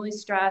 I'm really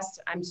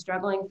stressed, I'm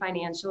struggling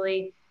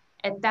financially,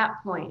 at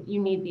that point, you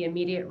need the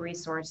immediate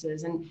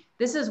resources. And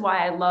this is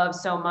why I love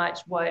so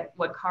much what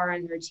Cara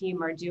and her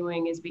team are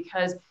doing, is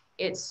because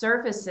it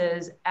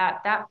surfaces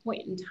at that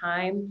point in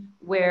time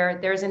where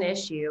there's an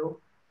issue,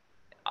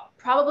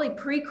 probably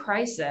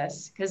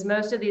pre-crisis, because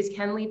most of these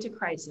can lead to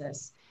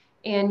crisis,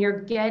 and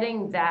you're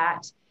getting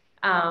that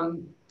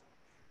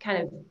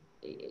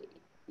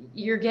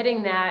you're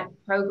getting that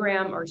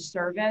program or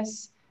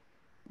service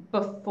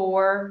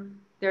before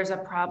there's a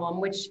problem,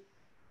 which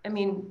I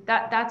mean,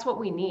 that's what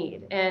we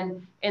need.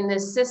 And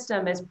this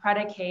system has been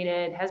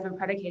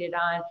predicated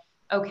on,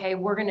 okay,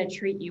 we're going to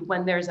treat you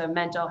when there's a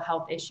mental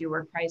health issue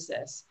or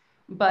crisis.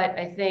 But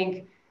I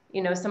think,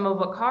 some of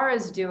what Cara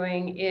is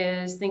doing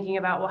is thinking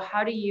about, well,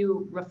 how do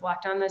you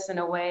reflect on this in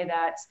a way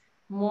that's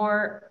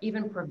more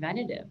even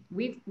preventative?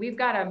 We've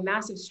got a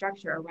massive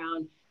structure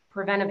around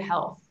preventive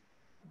health.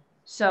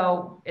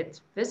 So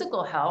it's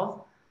physical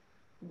health.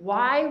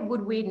 Why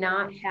would we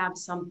not have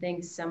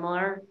something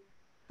similar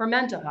for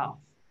mental health?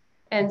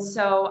 And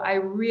so I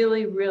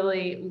really,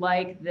 really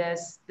like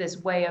this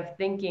way of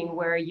thinking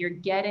where you're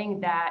getting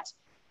that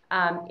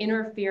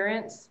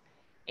interference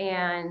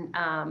and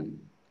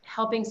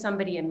helping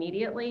somebody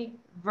immediately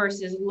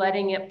versus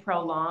letting it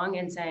prolong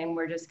and saying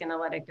we're just going to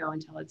let it go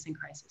until it's in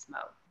crisis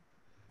mode.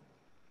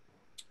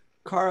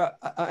 Cara,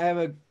 I have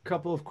a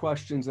couple of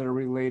questions that are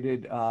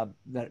related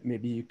that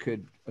maybe you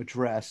could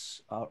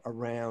address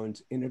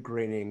around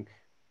integrating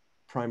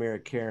primary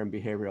care and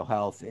behavioral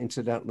health.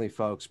 Incidentally,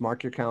 folks,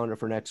 mark your calendar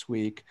for next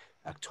week,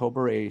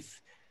 October 8th.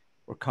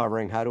 We're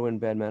covering how to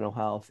embed mental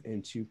health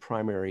into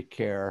primary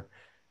care.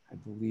 I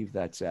believe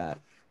that's at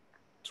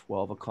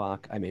 12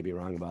 o'clock. I may be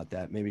wrong about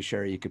that. Maybe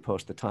Sherry, you could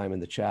post the time in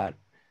the chat.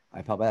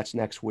 That's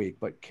next week.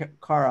 But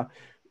Cara,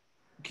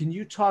 can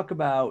you talk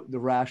about the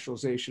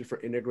rationalization for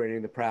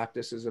integrating the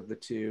practices of the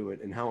two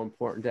and how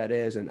important that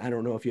is? And I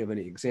don't know if you have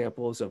any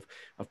examples of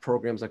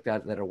programs like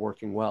that are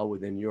working well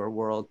within your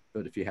world,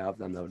 but if you have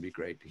them, that would be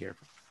great to hear.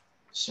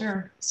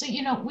 Sure. So,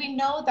 we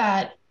know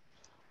that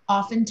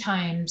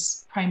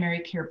oftentimes primary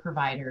care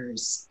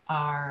providers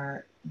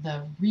are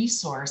the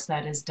resource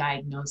that is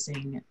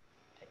diagnosing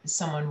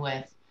someone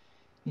with,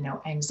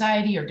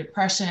 anxiety or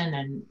depression,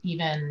 and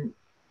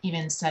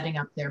even setting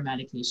up their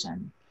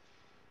medication.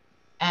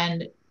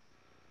 And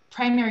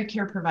primary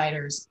care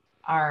providers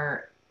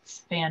are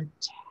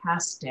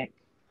fantastic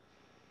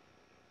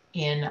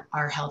in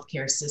our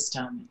healthcare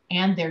system,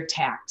 and they're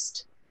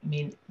taxed. I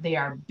mean, they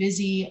are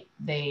busy,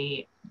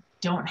 they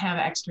don't have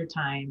extra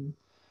time.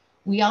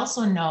 We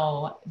also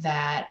know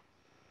that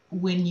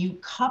when you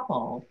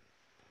couple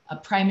a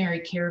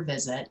primary care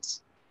visit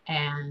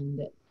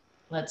and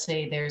let's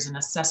say there's an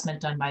assessment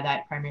done by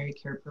that primary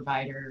care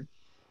provider,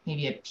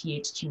 maybe a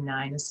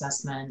PHQ-9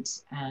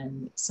 assessment,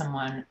 and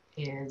someone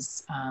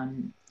is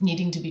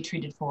needing to be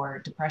treated for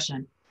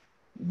depression.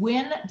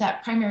 When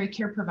that primary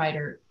care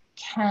provider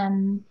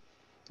can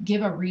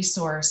give a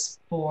resource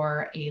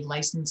for a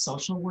licensed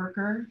social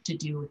worker to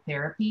do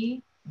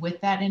therapy with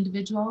that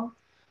individual,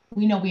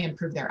 we know we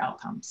improve their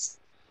outcomes.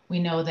 We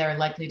know they're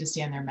likely to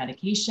stay on their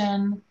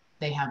medication,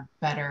 they have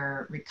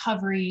better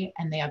recovery,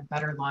 and they have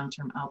better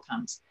long-term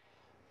outcomes.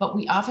 But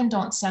we often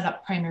don't set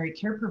up primary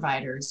care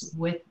providers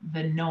with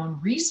the known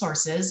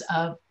resources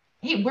of,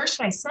 hey, where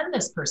should I send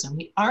this person?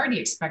 We already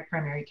expect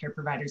primary care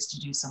providers to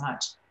do so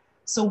much.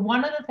 So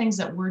one of the things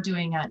that we're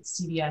doing at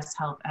CVS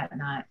Health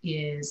Aetna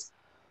is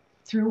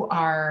through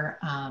our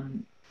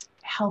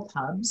health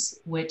hubs,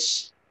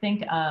 which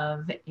think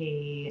of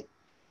a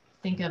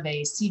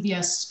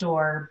CVS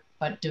store,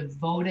 but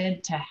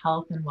devoted to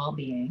health and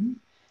well-being.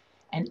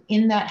 And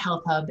in that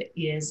health hub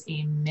is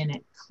a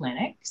minute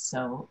clinic,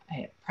 so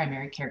a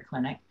primary care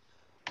clinic.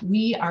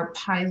 We are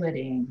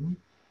piloting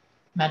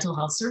mental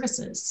health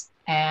services.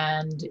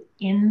 And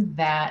in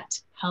that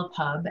health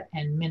hub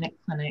and minute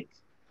clinic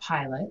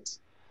pilot,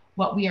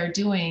 what we are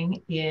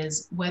doing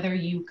is whether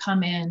you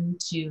come in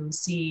to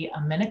see a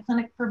minute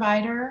clinic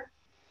provider,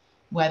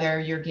 whether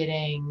you're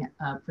getting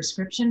a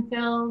prescription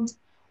filled,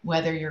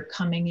 whether you're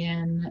coming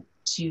in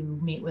to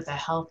meet with a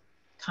health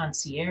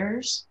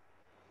concierge,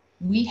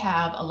 we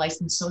have a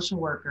licensed social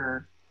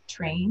worker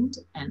trained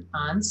and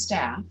on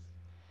staff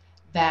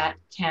that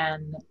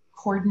can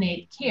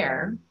coordinate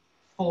care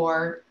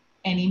for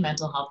any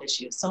mental health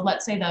issues. So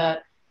let's say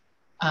the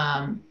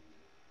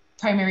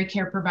primary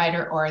care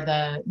provider or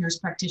the nurse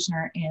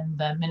practitioner in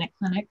the minute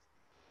clinic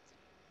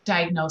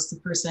diagnose the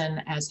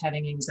person as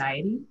having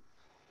anxiety.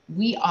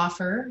 We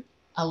offer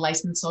a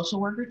licensed social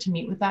worker to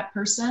meet with that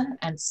person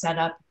and set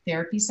up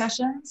therapy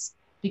sessions,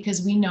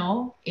 because we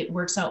know it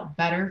works out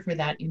better for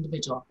that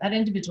individual. That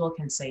individual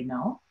can say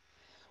no.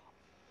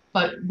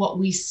 But what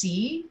we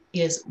see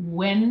is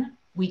when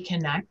we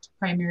connect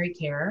primary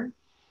care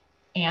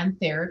and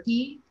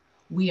therapy,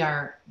 we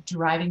are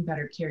driving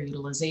better care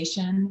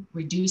utilization,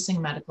 reducing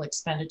medical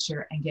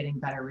expenditure, and getting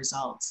better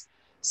results.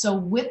 So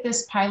with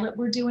this pilot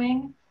we're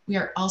doing, we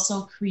are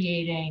also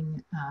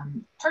creating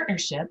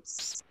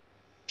partnerships,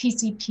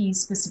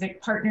 PCP-specific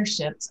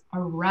partnerships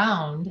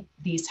around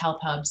these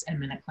health hubs and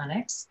minute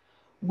clinics,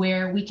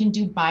 where we can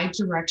do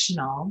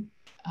bi-directional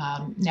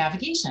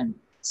navigation.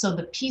 So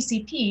the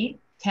PCP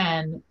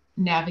can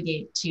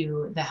navigate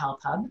to the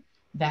health hub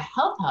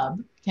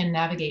can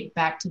navigate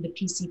back to the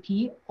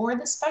PCP or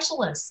the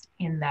specialist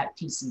in that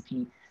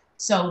PCP.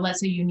 So let's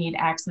say you need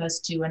access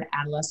to an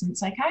adolescent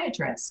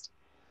psychiatrist.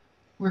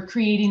 We're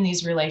creating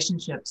these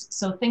relationships.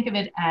 So think of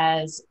it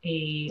as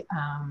a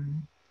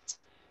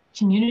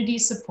community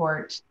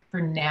support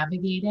for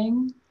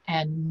navigating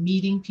and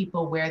meeting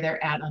people where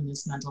they're at on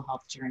this mental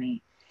health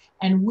journey.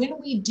 And when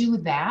we do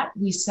that,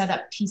 we set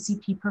up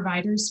PCP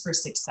providers for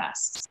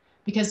success,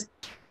 because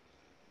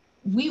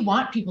we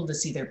want people to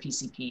see their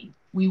PCP.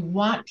 We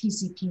want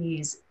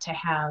PCPs to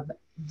have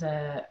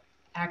the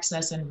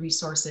access and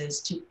resources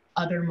to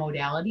other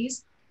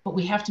modalities, but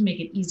we have to make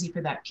it easy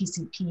for that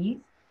PCP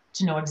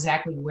to know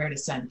exactly where to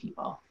send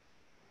people.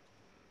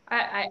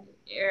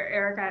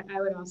 Eric,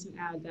 I would also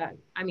add that,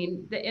 I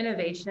mean, the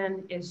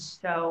innovation is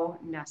so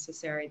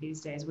necessary these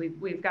days.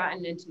 We've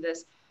gotten into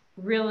this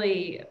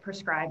really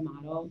prescribed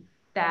model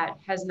that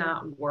has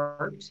not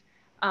worked.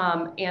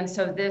 And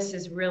so this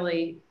is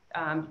really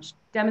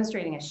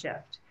demonstrating a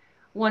shift.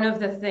 One of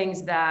the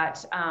things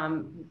that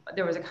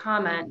there was a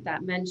comment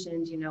that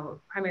mentioned, you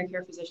know, primary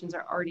care physicians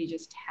are already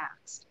just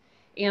taxed.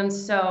 And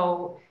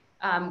so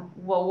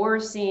what we're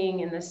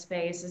seeing in this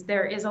space is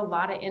there is a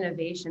lot of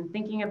innovation,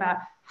 thinking about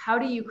how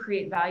do you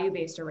create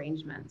value-based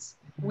arrangements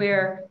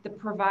where the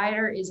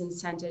provider is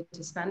incented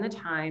to spend the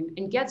time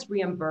and gets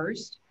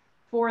reimbursed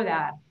for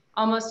that,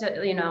 almost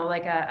you know,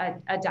 like a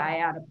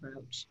dyad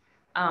approach,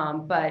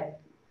 but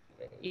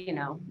you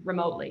know,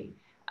 remotely.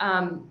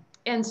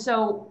 And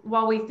so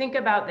while we think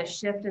about the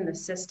shift in the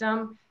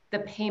system, the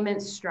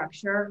payment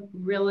structure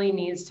really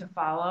needs to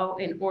follow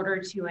in order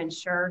to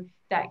ensure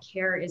that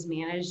care is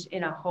managed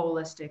in a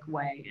holistic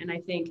way. And I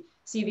think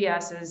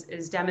CVS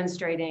is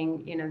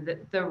demonstrating, you know,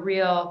 the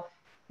real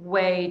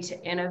way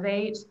to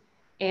innovate,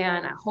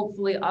 and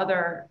hopefully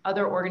other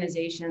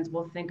organizations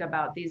will think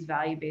about these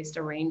value-based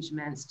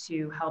arrangements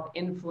to help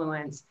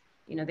influence,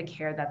 you know, the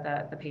care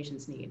that the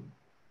patients need.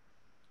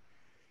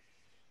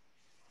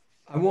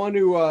 I want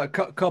to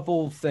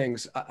couple of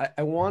things.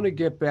 I want to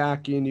get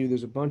back into.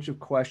 There's a bunch of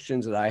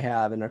questions that I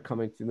have and are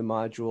coming through the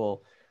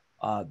module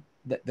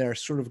that are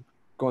sort of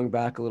going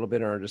back a little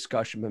bit in our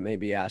discussion, but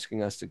maybe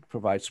asking us to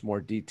provide some more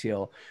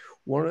detail.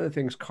 One of the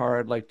things, Cara,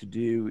 I'd like to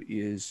do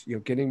is, you know,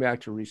 getting back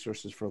to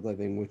resources for a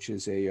living, which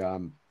is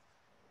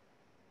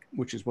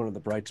one of the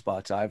bright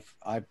spots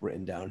I've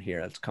written down here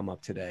that's come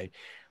up today.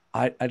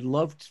 I'd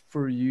love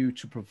for you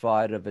to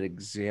provide an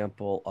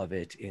example of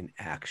it in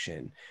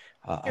action.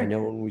 I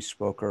know when we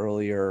spoke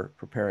earlier,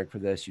 preparing for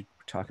this, you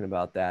were talking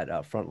about that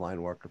frontline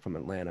worker from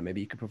Atlanta. Maybe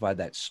you could provide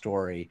that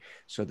story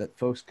so that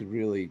folks could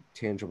really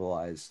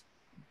tangibilize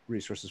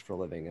resources for a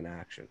living in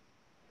action.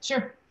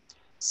 Sure.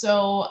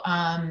 So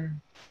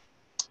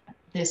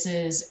this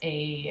is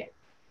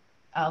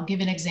I'll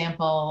give an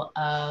example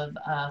of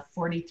a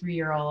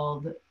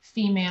 43-year-old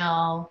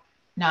female,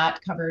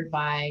 not covered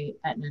by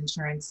Aetna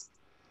insurance,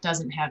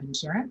 doesn't have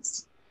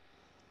insurance,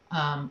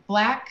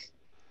 Black,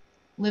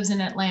 lives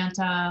in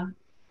Atlanta,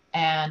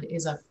 and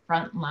is a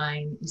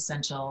frontline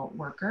essential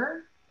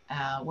worker,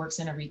 works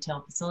in a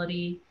retail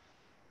facility,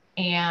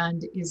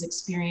 and is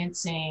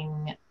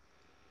experiencing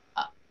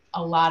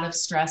a lot of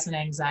stress and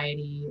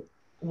anxiety.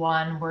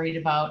 One, worried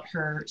about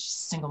her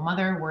single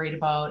mother, worried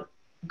about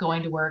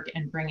going to work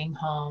and bringing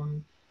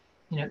home,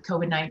 you know,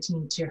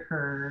 COVID-19 to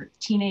her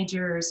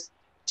teenagers.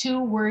 Two,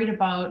 worried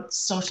about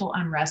social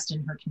unrest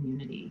in her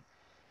community.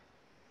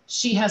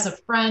 She has a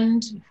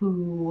friend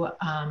who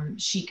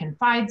she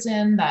confides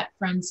in. That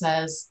friend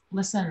says,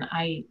 listen,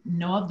 I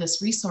know of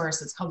this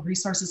resource. It's called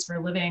Resources for a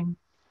Living.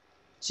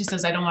 She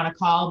says, I don't want to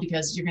call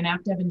because you're going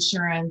to have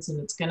insurance, and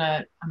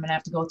I'm going to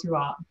have to go through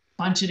a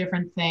bunch of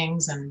different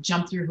things and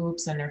jump through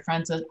hoops. And their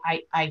friend says,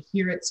 I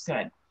hear it's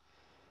good.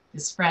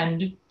 His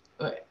friend,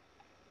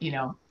 you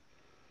know,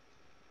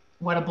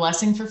 what a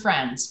blessing for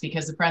friends,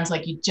 because the friend's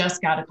like, you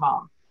just got to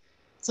call.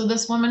 So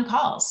this woman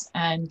calls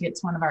and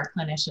gets one of our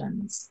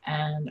clinicians,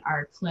 and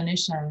our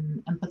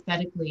clinician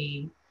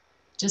empathetically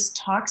just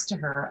talks to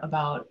her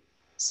about,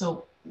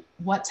 so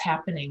what's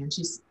happening? And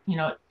she's, you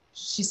know,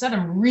 she said,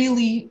 I'm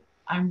really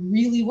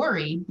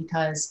worried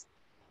because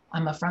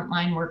I'm a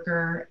frontline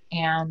worker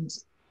and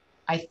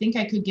I think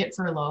I could get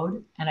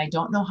furloughed, and I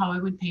don't know how I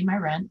would pay my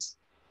rent.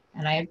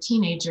 And I have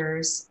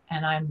teenagers,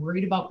 and I'm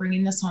worried about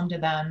bringing this home to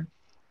them.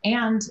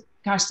 And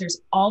gosh,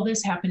 there's all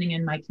this happening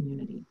in my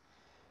community.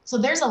 So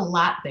there's a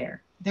lot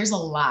there. There's a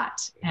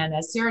lot. And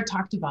as Sara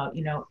talked about,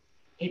 you know,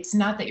 it's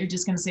not that you're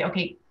just going to say,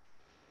 okay,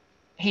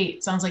 hey,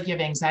 it sounds like you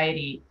have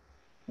anxiety.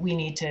 We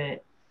need to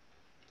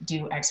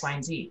do X, Y,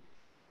 and Z.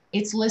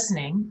 It's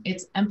listening.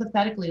 It's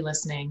empathetically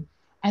listening.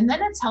 And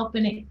then it's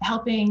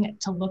helping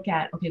to look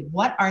at, okay,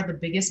 what are the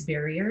biggest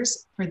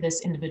barriers for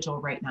this individual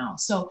right now?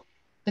 So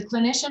the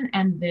clinician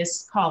and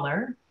this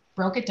caller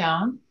broke it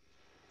down,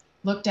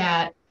 looked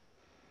at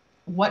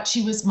what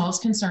she was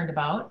most concerned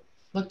about,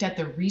 looked at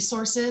the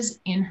resources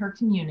in her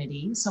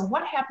community. So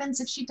what happens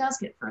if she does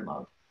get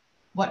furloughed?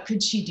 What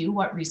could she do?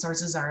 What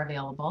resources are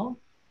available?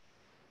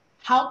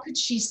 How could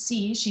she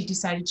see? She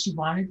decided she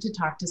wanted to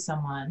talk to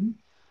someone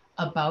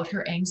about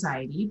her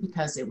anxiety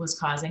because it was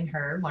causing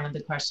her. One of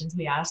the questions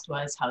we asked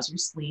was, how's your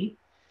sleep?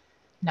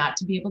 Not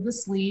to be able to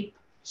sleep.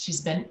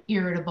 She's been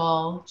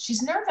irritable.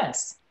 She's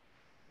nervous.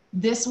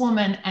 This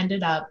woman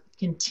ended up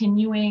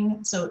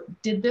continuing, so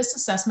did this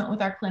assessment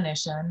with our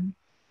clinician,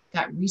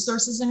 got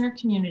resources in her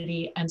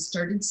community, and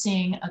started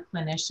seeing a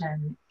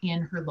clinician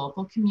in her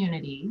local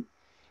community.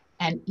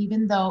 And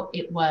even though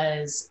it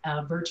was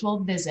a virtual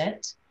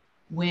visit,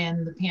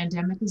 when the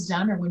pandemic is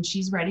done or when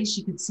she's ready,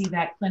 she could see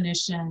that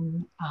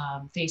clinician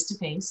face to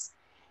face,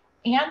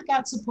 and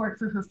got support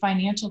for her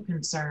financial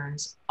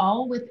concerns,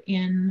 all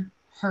within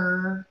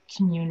her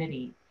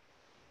community.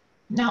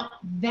 Now,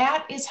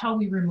 that is how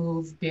we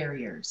remove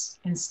barriers.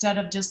 Instead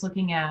of just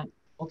looking at,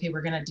 okay,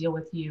 we're going to deal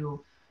with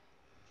you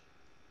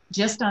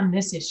just on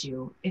this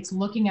issue, it's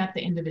looking at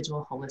the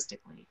individual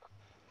holistically.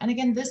 And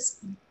again,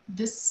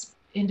 this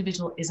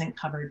individual isn't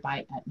covered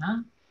by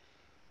Aetna,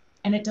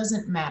 and it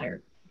doesn't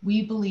matter.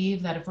 We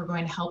believe that if we're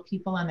going to help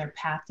people on their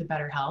path to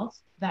better health,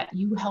 that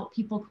you help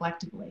people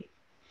collectively.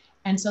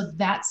 And so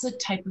that's the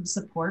type of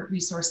support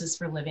Resources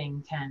for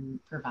Living can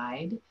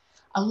provide.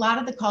 A lot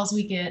of the calls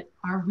we get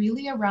are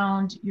really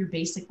around your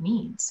basic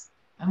needs.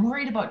 I'm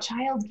worried about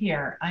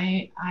childcare.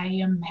 I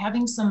am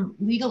having some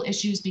legal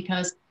issues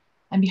because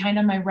I'm behind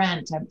on my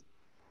rent.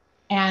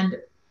 And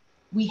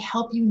we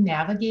help you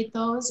navigate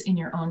those in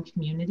your own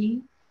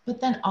community, but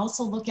then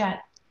also look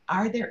at,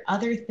 are there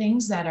other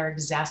things that are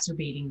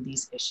exacerbating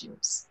these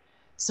issues?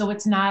 So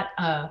it's not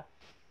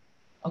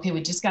okay,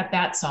 we just got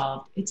that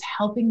solved. It's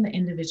helping the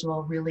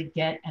individual really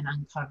get and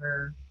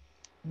uncover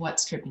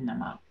what's tripping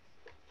them up.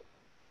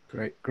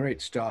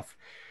 Great stuff.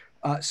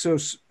 I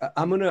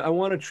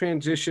want to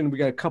transition. We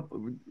got a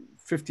couple,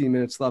 15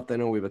 minutes left. I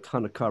know we have a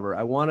ton to cover.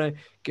 I want to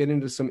get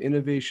into some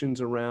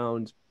innovations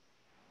around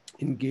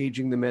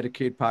engaging the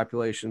Medicaid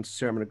population.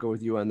 Sarah, I'm going to go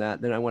with you on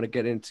that. Then I want to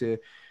get into,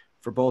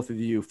 for both of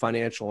you,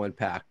 financial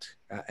impact.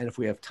 And if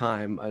we have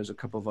time, there's a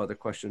couple of other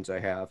questions I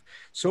have.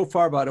 So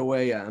far, by the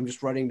way, I'm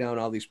just writing down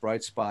all these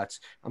bright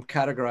spots. I'm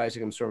categorizing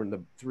them sort of in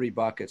the three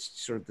buckets.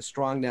 Sort of the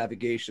strong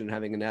navigation,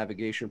 having a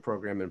navigation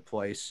program in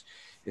place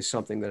is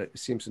something that it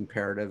seems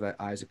imperative.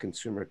 I, as a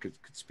consumer, could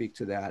speak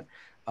to that.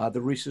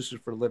 The Resources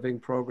for Living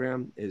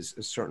program is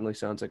certainly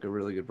sounds like a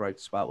really good bright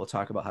spot. We'll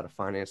talk about how to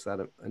finance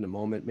that in a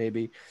moment,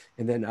 maybe.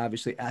 And then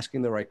obviously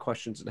asking the right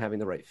questions and having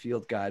the right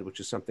field guide,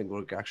 which is something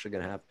we're actually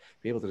going to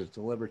be able to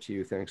deliver to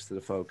you thanks to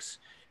the folks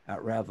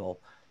at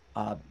Revel.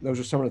 Those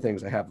are some of the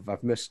things I have. If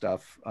I've missed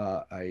stuff,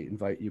 I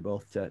invite you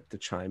both to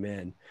chime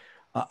in.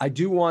 I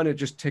do want to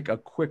just take a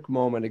quick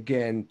moment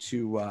again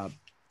to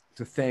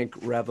thank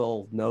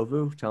Revel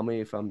Novu. Tell me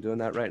if I'm doing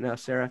that right now,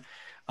 Sarah.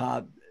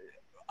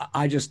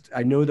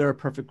 I know they're a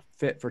perfect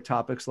fit for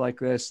topics like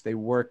this. They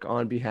work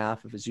on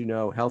behalf of, as you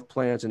know, health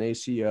plans and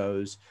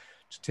ACOs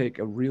to take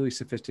a really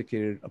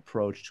sophisticated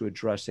approach to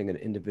addressing an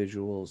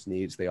individual's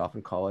needs. They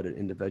often call it an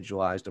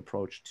individualized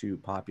approach to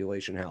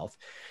population health.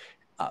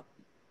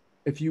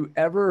 If you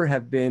ever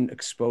have been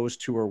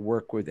exposed to or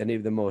work with any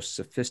of the most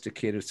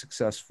sophisticated,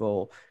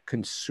 successful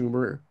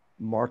consumer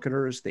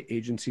marketers, the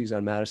agencies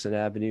on Madison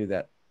Avenue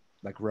that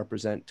like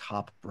represent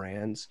top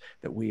brands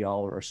that we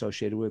all are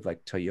associated with,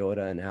 like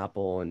Toyota and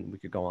Apple, and we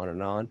could go on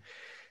and on.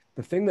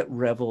 The thing that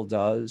Revel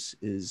does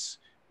is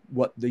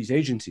what these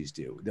agencies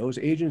do. Those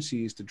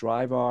agencies to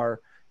drive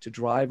our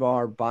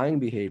buying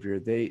behavior,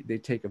 they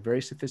take a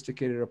very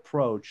sophisticated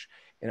approach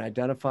in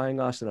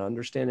identifying us and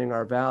understanding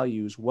our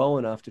values well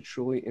enough to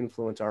truly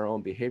influence our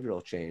own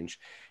behavioral change.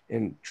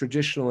 And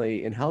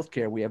traditionally in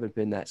healthcare, we haven't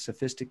been that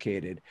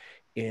sophisticated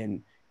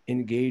in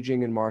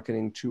engaging and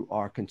marketing to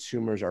our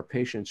consumers, our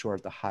patients who are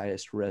at the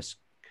highest risk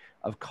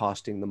of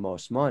costing the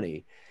most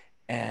money.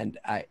 And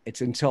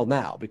it's until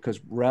now, because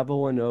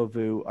Revel and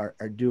Novu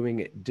are doing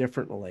it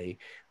differently,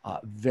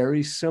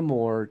 very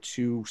similar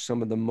to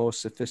some of the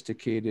most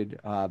sophisticated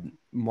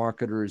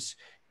marketers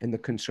in the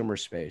consumer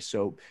space.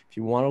 So if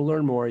you want to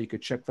learn more, you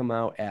could check them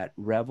out at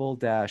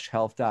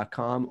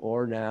revel-health.com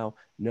or now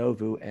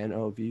Novu,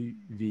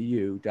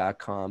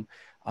 Novu.com,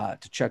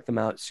 to check them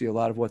out, see a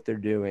lot of what they're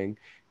doing.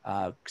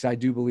 Because I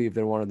do believe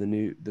they're one of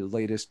the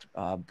latest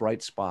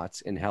bright spots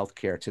in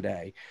healthcare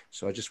today.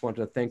 So I just wanted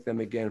to thank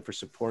them again for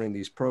supporting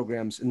these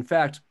programs. In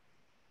fact,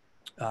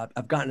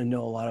 I've gotten to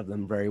know a lot of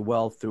them very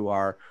well through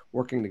our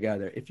working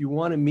together. If you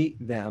want to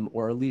meet them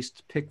or at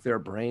least pick their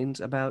brains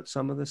about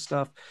some of this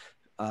stuff,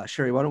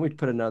 Sherry, why don't we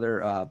put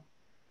another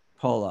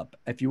poll up?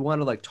 If you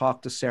want to like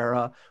talk to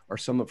Sarah or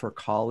some of her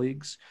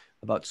colleagues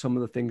about some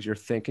of the things you're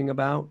thinking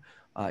about,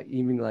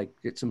 even like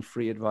get some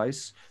free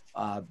advice,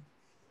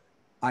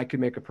 I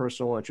could make a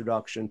personal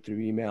introduction through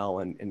email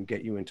and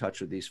get you in touch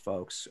with these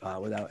folks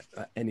without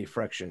any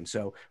friction.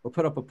 So we'll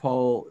put up a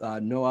poll,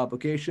 no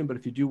obligation, but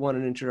if you do want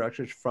an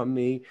introduction from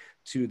me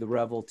to the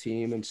Revel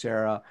team and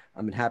Sarah,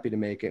 I'm happy to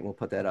make it. And we'll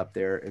put that up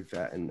there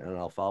and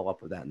I'll follow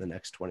up with that in the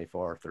next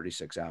 24 or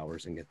 36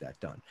 hours and get that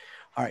done.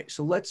 All right,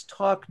 so let's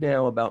talk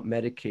now about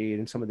Medicaid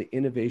and some of the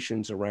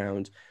innovations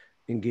around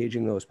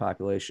engaging those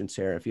populations.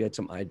 Sarah, if you had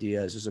some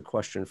ideas, there's a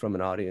question from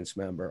an audience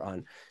member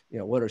on,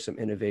 what are some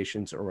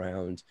innovations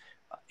around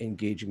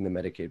engaging the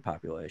Medicaid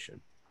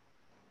population?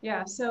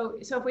 Yeah, so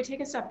if we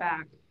take a step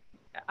back,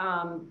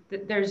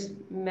 there's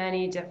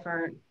many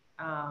different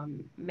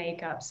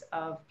makeups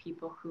of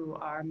people who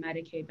are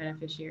Medicaid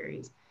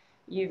beneficiaries.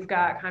 You've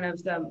got kind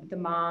of the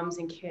moms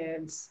and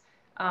kids,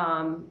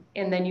 and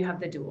then you have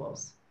the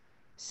duals.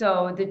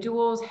 So the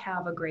duals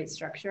have a great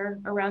structure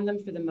around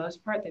them for the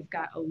most part. They've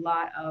got a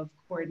lot of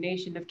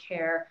coordination of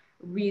care,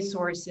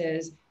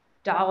 resources,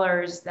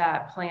 dollars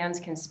that plans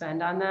can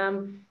spend on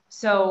them.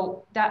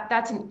 So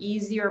that's an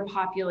easier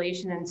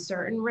population in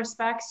certain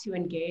respects to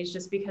engage,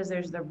 just because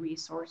there's the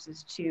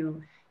resources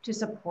to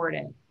support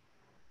it.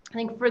 I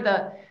think for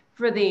the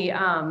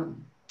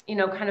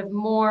kind of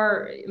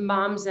more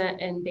moms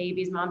and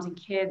babies, moms and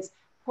kids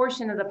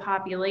portion of the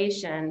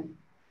population,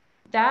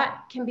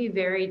 that can be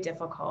very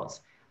difficult.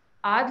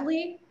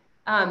 Oddly,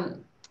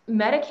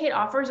 Medicaid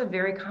offers a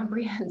very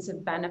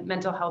comprehensive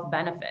mental health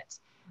benefit.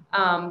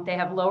 They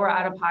have lower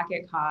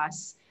out-of-pocket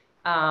costs,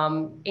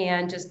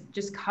 and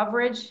just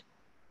coverage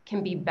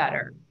can be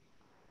better.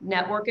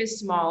 Network is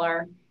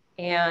smaller,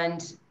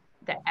 and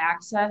the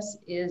access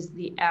is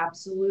the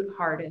absolute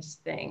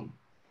hardest thing.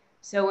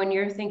 So when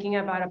you're thinking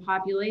about a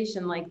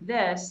population like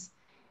this,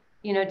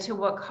 to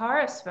what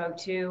Cara spoke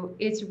to,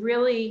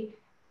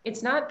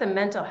 it's not the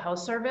mental health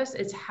service,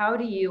 it's how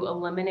do you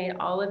eliminate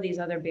all of these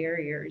other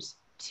barriers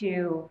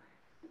to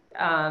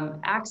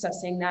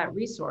accessing that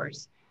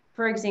resource.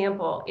 For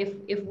example,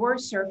 if we're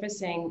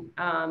surfacing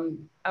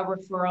a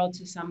referral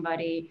to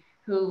somebody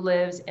who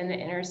lives in the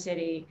inner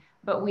city,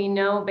 but we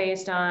know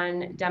based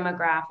on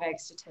demographic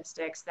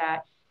statistics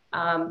that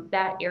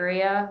that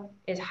area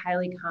is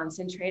highly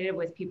concentrated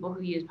with people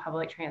who use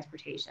public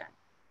transportation.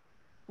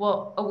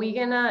 Well, are we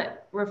gonna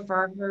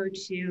refer her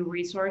to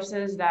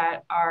resources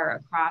that are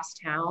across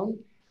town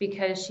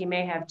because she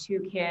may have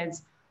 2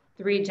 kids,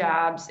 3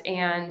 jobs,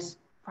 and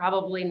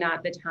probably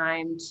not the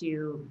time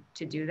to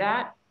do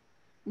that?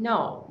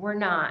 No, we're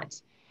not.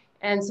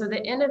 And so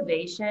the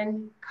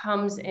innovation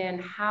comes in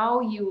how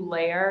you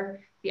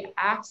layer the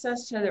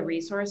access to the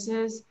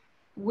resources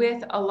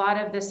with a lot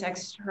of this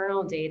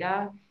external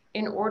data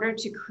in order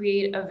to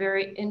create a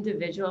very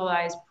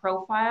individualized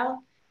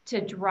profile to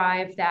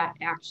drive that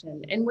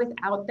action. And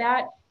without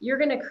that, you're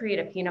going to create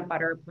a peanut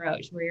butter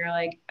approach where you're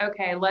like,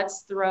 okay,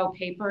 let's throw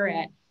paper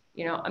at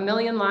 1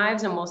 million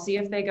lives and we'll see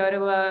if they go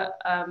to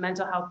a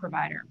mental health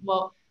provider.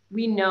 Well,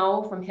 we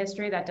know from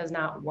history that does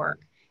not work.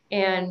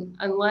 And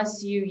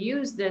unless you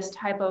use this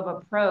type of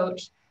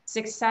approach,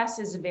 success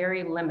is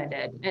very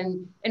limited.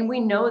 And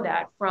we know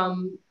that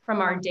from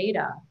our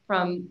data,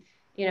 from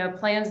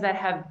plans that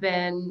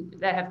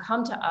have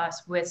come to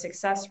us with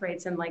success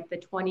rates in like the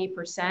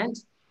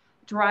 20%,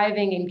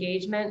 driving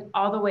engagement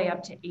all the way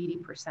up to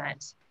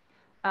 80%,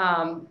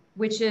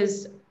 which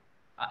is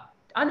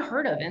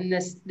unheard of in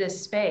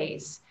this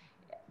space.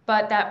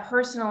 But that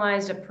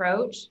personalized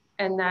approach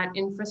and that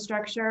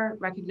infrastructure,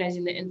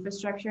 recognizing the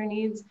infrastructure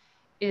needs,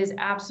 is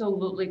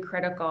absolutely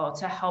critical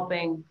to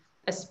helping,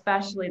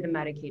 especially the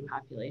Medicaid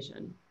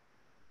population.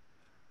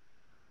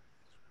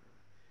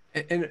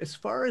 And as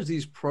far as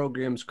these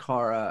programs,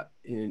 Cara,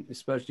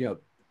 especially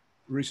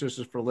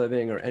resources for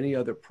living or any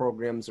other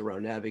programs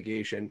around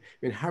navigation,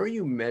 I mean, how are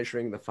you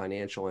measuring the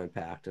financial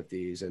impact of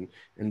these, and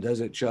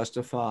does it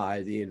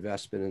justify the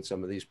investment in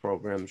some of these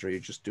programs, or are you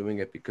just doing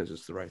it because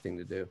it's the right thing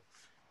to do,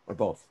 or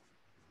both?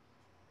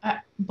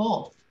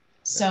 Both.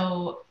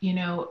 So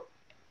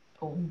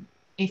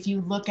if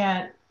you look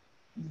at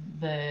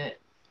the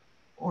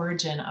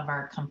origin of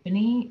our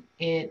company,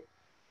 it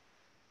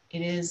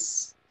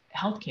is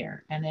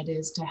healthcare, and it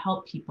is to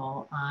help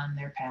people on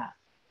their path,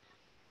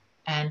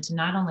 and to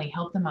not only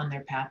help them on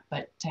their path,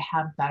 but to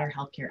have better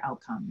healthcare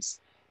outcomes.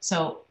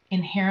 So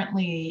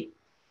inherently,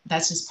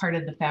 that's just part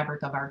of the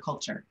fabric of our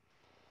culture.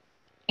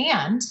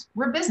 And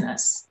we're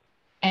business.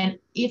 And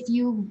if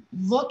you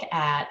look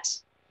at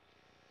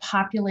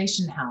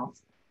population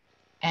health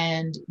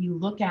and you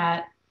look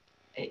at,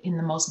 in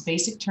the most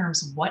basic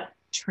terms, what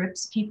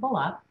trips people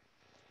up,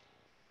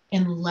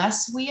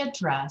 unless we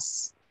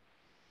address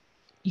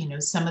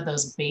some of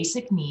those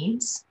basic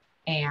needs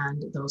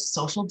and those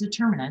social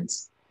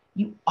determinants,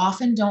 you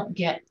often don't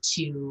get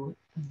to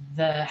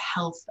the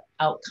health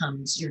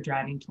outcomes you're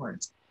driving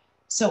towards.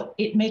 So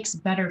it makes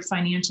better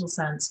financial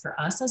sense for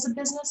us as a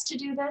business to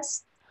do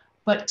this,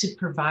 but to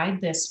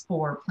provide this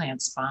for plan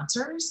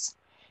sponsors,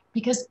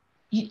 because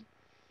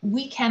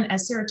we can,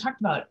 as Sara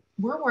talked about,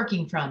 we're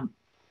working from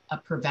a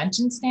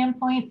prevention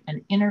standpoint,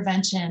 an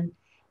intervention,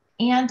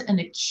 and an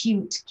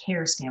acute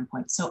care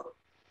standpoint. So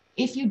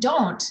if you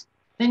don't,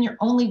 then you're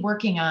only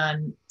working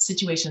on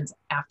situations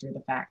after the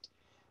fact.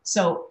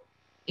 So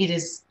it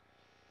is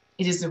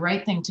the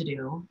right thing to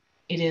do.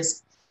 It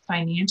is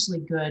financially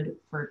good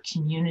for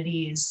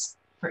communities,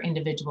 for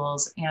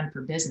individuals, and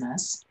for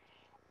business.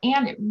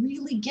 And it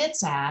really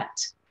gets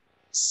at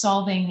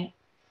solving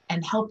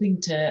and helping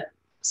to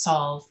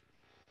solve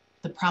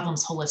the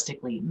problems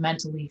holistically,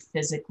 mentally,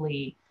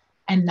 physically,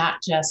 and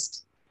not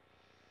just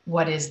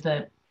what is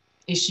the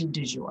issue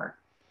du jour.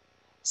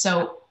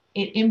 So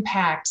it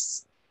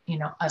impacts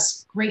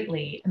us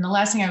greatly. And the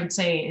last thing I would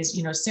say is,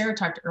 Sara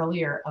talked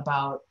earlier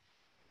about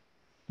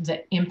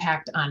the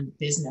impact on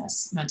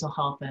business, mental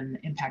health and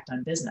impact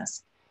on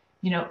business.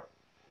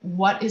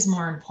 What is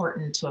more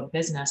important to a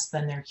business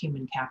than their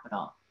human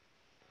capital?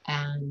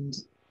 And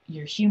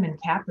your human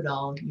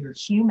capital, your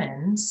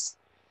humans,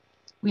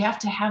 we have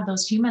to have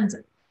those humans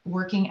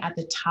working at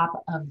the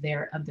top of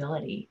their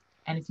ability.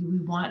 And if we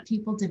want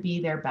people to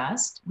be their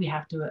best, we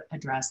have to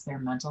address their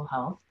mental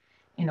health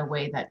in a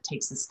way that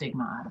takes the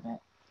stigma out of it.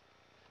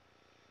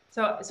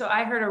 So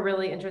I heard a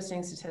really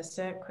interesting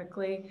statistic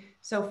quickly.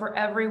 So for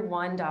every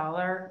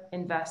 $1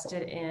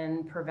 invested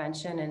in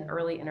prevention and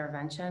early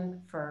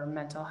intervention for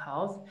mental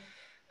health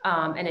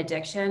and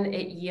addiction,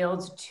 it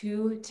yields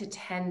 $2 to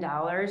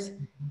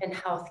 $10 in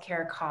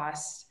healthcare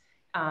costs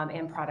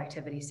and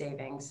productivity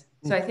savings.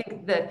 So I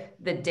think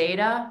the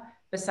data,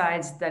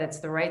 besides that it's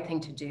the right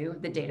thing to do,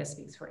 the data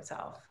speaks for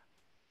itself.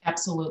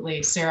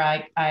 Absolutely.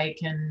 Sarah, I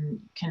can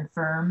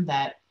confirm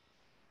that,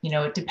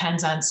 it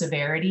depends on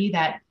severity,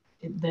 that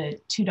the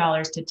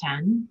 $2 to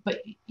 10,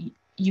 but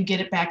you get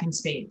it back in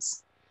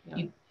spades.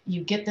 Yeah.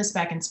 You get this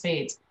back in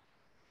spades.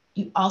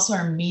 You also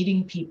are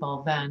meeting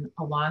people then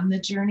along the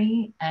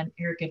journey. And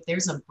Eric, if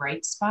there's a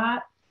bright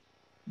spot,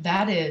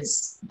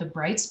 the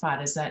bright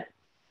spot is that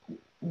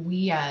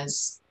we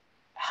as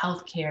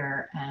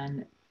healthcare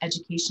and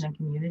education and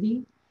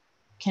community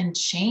can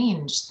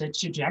change the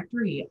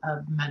trajectory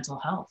of mental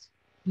health.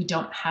 We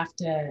don't have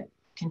to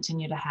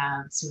continue to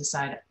have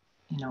suicide,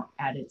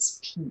 at its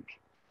peak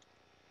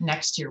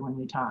next year when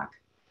we talk,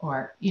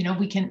 or,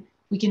 we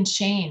can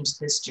change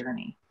this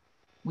journey.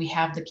 We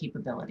have the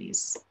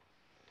capabilities.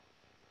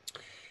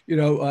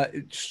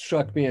 It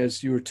struck me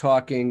as you were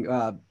talking,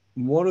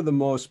 one of the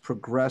most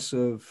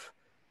progressive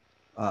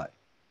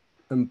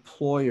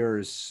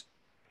employers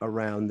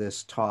around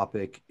this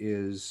topic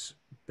is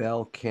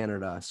Bell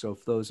Canada. So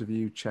if those of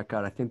you check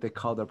out, I think they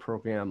call their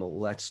program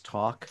Let's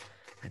Talk.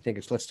 I think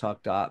it's let's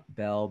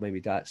talk.bell,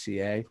 maybe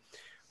 .ca.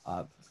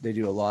 They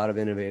do a lot of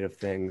innovative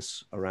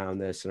things around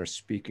this and are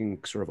speaking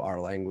sort of our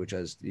language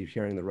as you're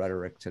hearing the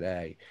rhetoric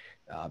today.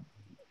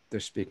 They're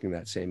speaking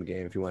that same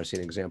game. If you want to see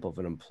an example of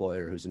an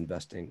employer who's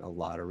investing a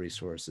lot of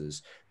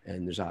resources,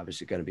 and there's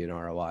obviously going to be an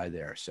ROI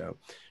there. So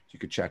you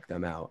could check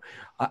them out.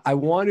 I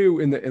want to,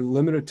 in the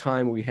limited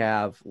time we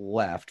have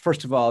left,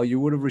 first of all, you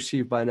would have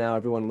received by now,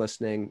 everyone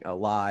listening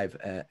live,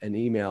 an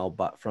email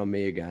from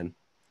me again.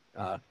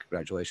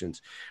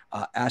 Congratulations,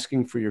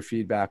 asking for your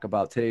feedback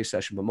about today's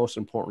session, but most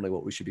importantly,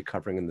 what we should be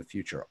covering in the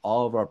future.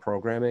 All of our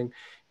programming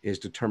is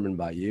determined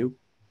by you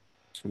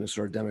in a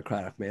sort of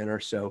democratic manner.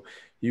 So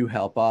you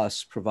help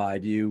us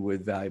provide you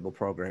with valuable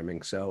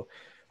programming. So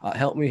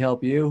help me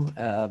help you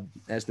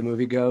as the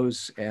movie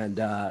goes, and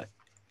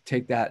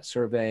take that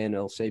survey and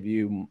it'll save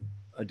you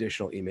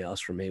additional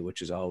emails from me,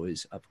 which is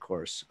always, of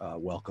course,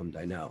 welcomed,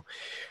 I know.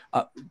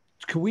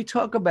 Can we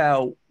talk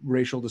about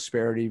racial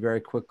disparity very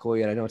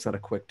quickly? And I know it's not a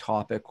quick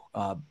topic,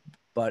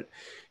 but,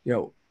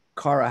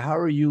 Cara, how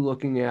are you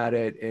looking at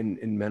it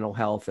in mental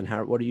health, and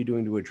what are you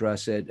doing to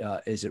address it?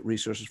 Is it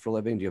Resources for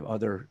Living? Do you have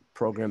other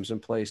programs in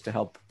place to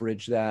help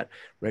bridge that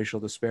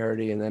racial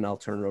disparity? And then I'll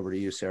turn it over to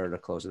you, Sarah, to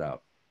close it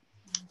out.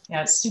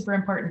 Yeah, it's a super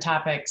important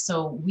topic.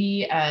 So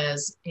we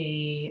as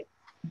a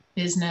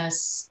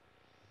business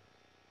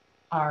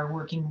are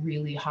working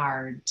really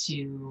hard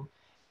to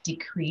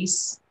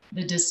decrease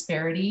the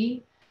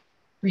disparity.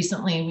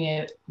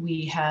 Recently,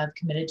 we have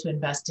committed to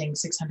investing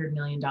 $600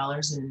 million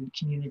in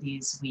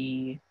communities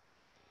we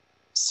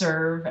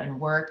serve and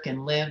work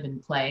and live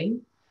and play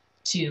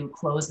to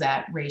close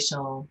that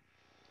racial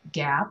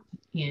gap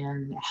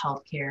in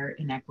healthcare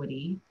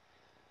inequity.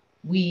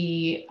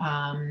 We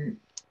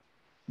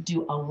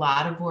do a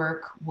lot of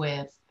work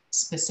with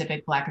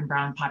specific Black and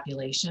Brown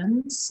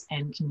populations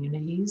and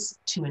communities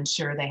to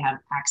ensure they have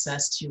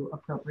access to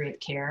appropriate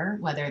care,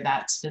 whether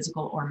that's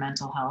physical or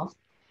mental health.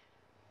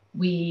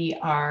 We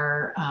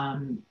are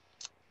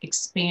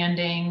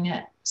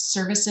expanding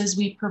services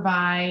we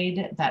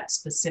provide that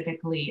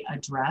specifically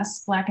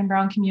address Black and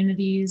Brown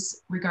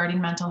communities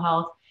regarding mental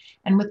health.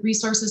 And with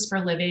Resources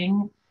for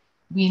Living,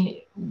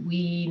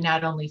 we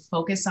not only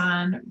focus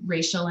on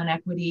racial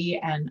inequity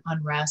and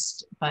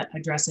unrest, but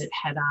address it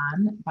head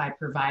on by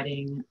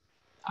providing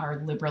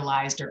our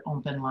liberalized or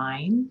open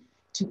line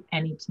to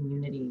any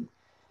community.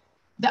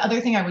 The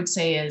other thing I would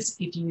say is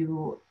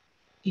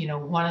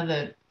one of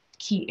the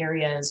key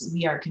areas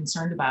we are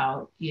concerned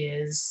about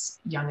is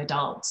young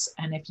adults.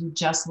 And if you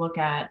just look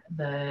at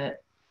the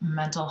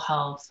mental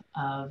health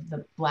of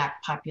the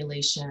Black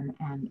population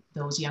and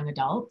those young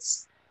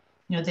adults,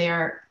 they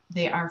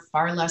are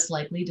far less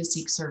likely to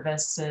seek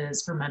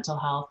services for mental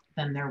health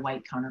than their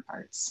white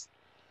counterparts.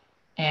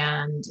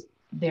 And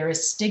there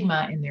is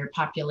stigma in their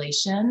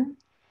population.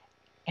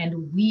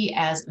 And we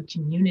as a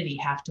community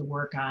have to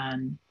work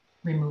on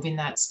removing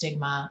that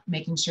stigma,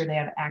 making sure they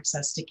have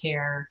access to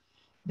care.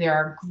 There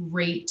are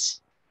great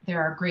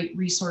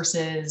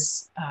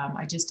resources.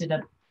 I just did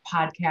a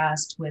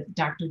podcast with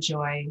Dr.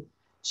 Joy.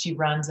 She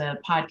runs a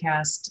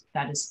podcast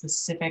that is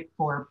specific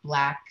for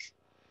Black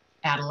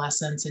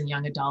adolescents and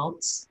young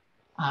adults,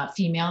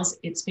 females.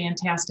 It's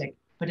fantastic,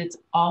 but it's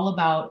all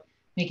about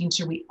making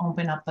sure we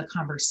open up the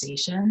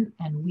conversation,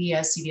 and we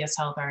as CVS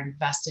Health are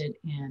invested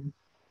in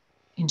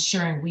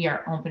ensuring we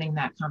are opening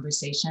that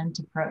conversation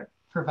to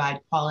provide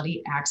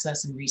quality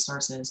access and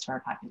resources to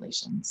our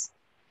populations.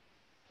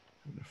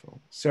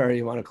 Wonderful. Sarah,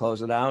 you want to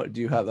close it out?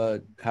 Do you have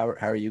how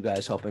are you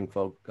guys helping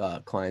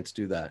clients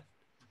do that?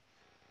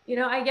 You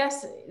know, I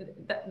guess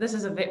this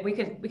is we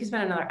could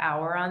spend another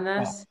hour on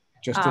this.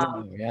 Just an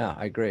hour. Yeah,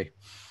 I agree.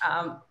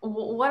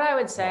 What I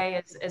would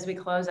say is, as we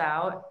close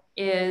out,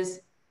 is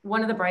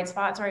one of the bright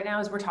spots right now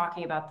is we're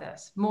talking about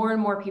this. More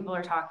and more people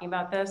are talking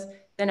about this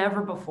than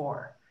ever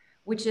before,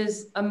 which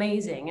is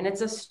amazing, and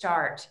it's a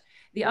start.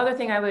 The other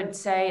thing I would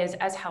say is,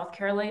 as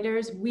healthcare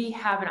leaders, we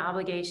have an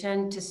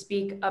obligation to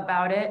speak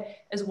about it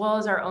as well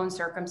as our own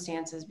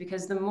circumstances,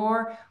 because the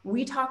more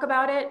we talk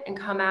about it and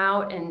come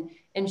out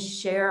and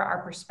share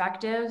our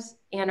perspectives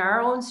and our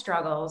own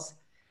struggles,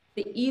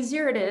 the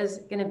easier it is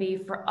going to be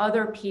for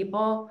other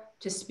people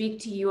to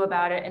speak to you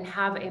about it and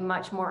have a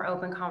much more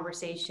open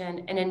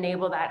conversation and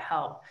enable that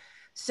help.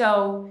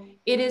 So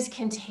it is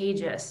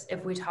contagious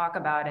if we talk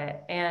about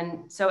it.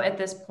 And so at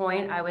this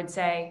point, I would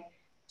say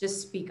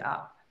just speak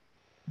up.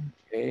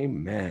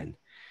 Amen.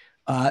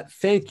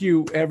 Thank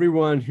you,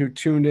 everyone who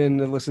tuned in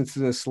to listen to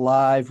this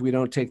live. We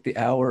don't take the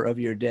hour of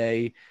your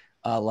day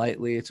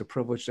lightly. It's a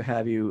privilege to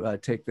have you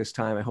take this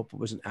time. I hope it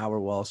was an hour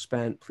well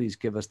spent. Please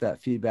give us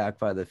that feedback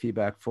by the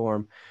feedback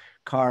form.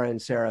 Cara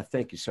and Sarah,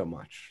 thank you so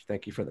much.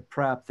 Thank you for the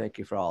prep. Thank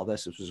you for all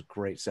this. This was a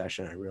great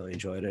session. I really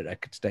enjoyed it. I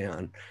could stay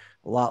on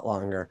a lot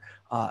longer.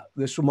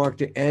 This will mark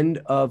the end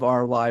of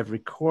our live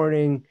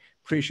recording.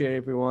 Appreciate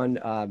everyone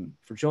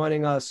for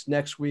joining us.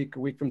 Next week, a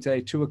week from today,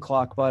 2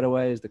 o'clock, by the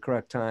way, is the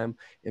correct time,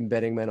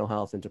 embedding mental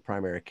health into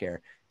primary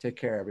care. Take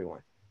care,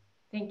 everyone.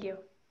 Thank you.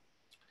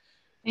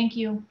 Thank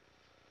you.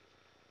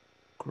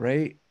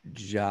 Great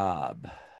job.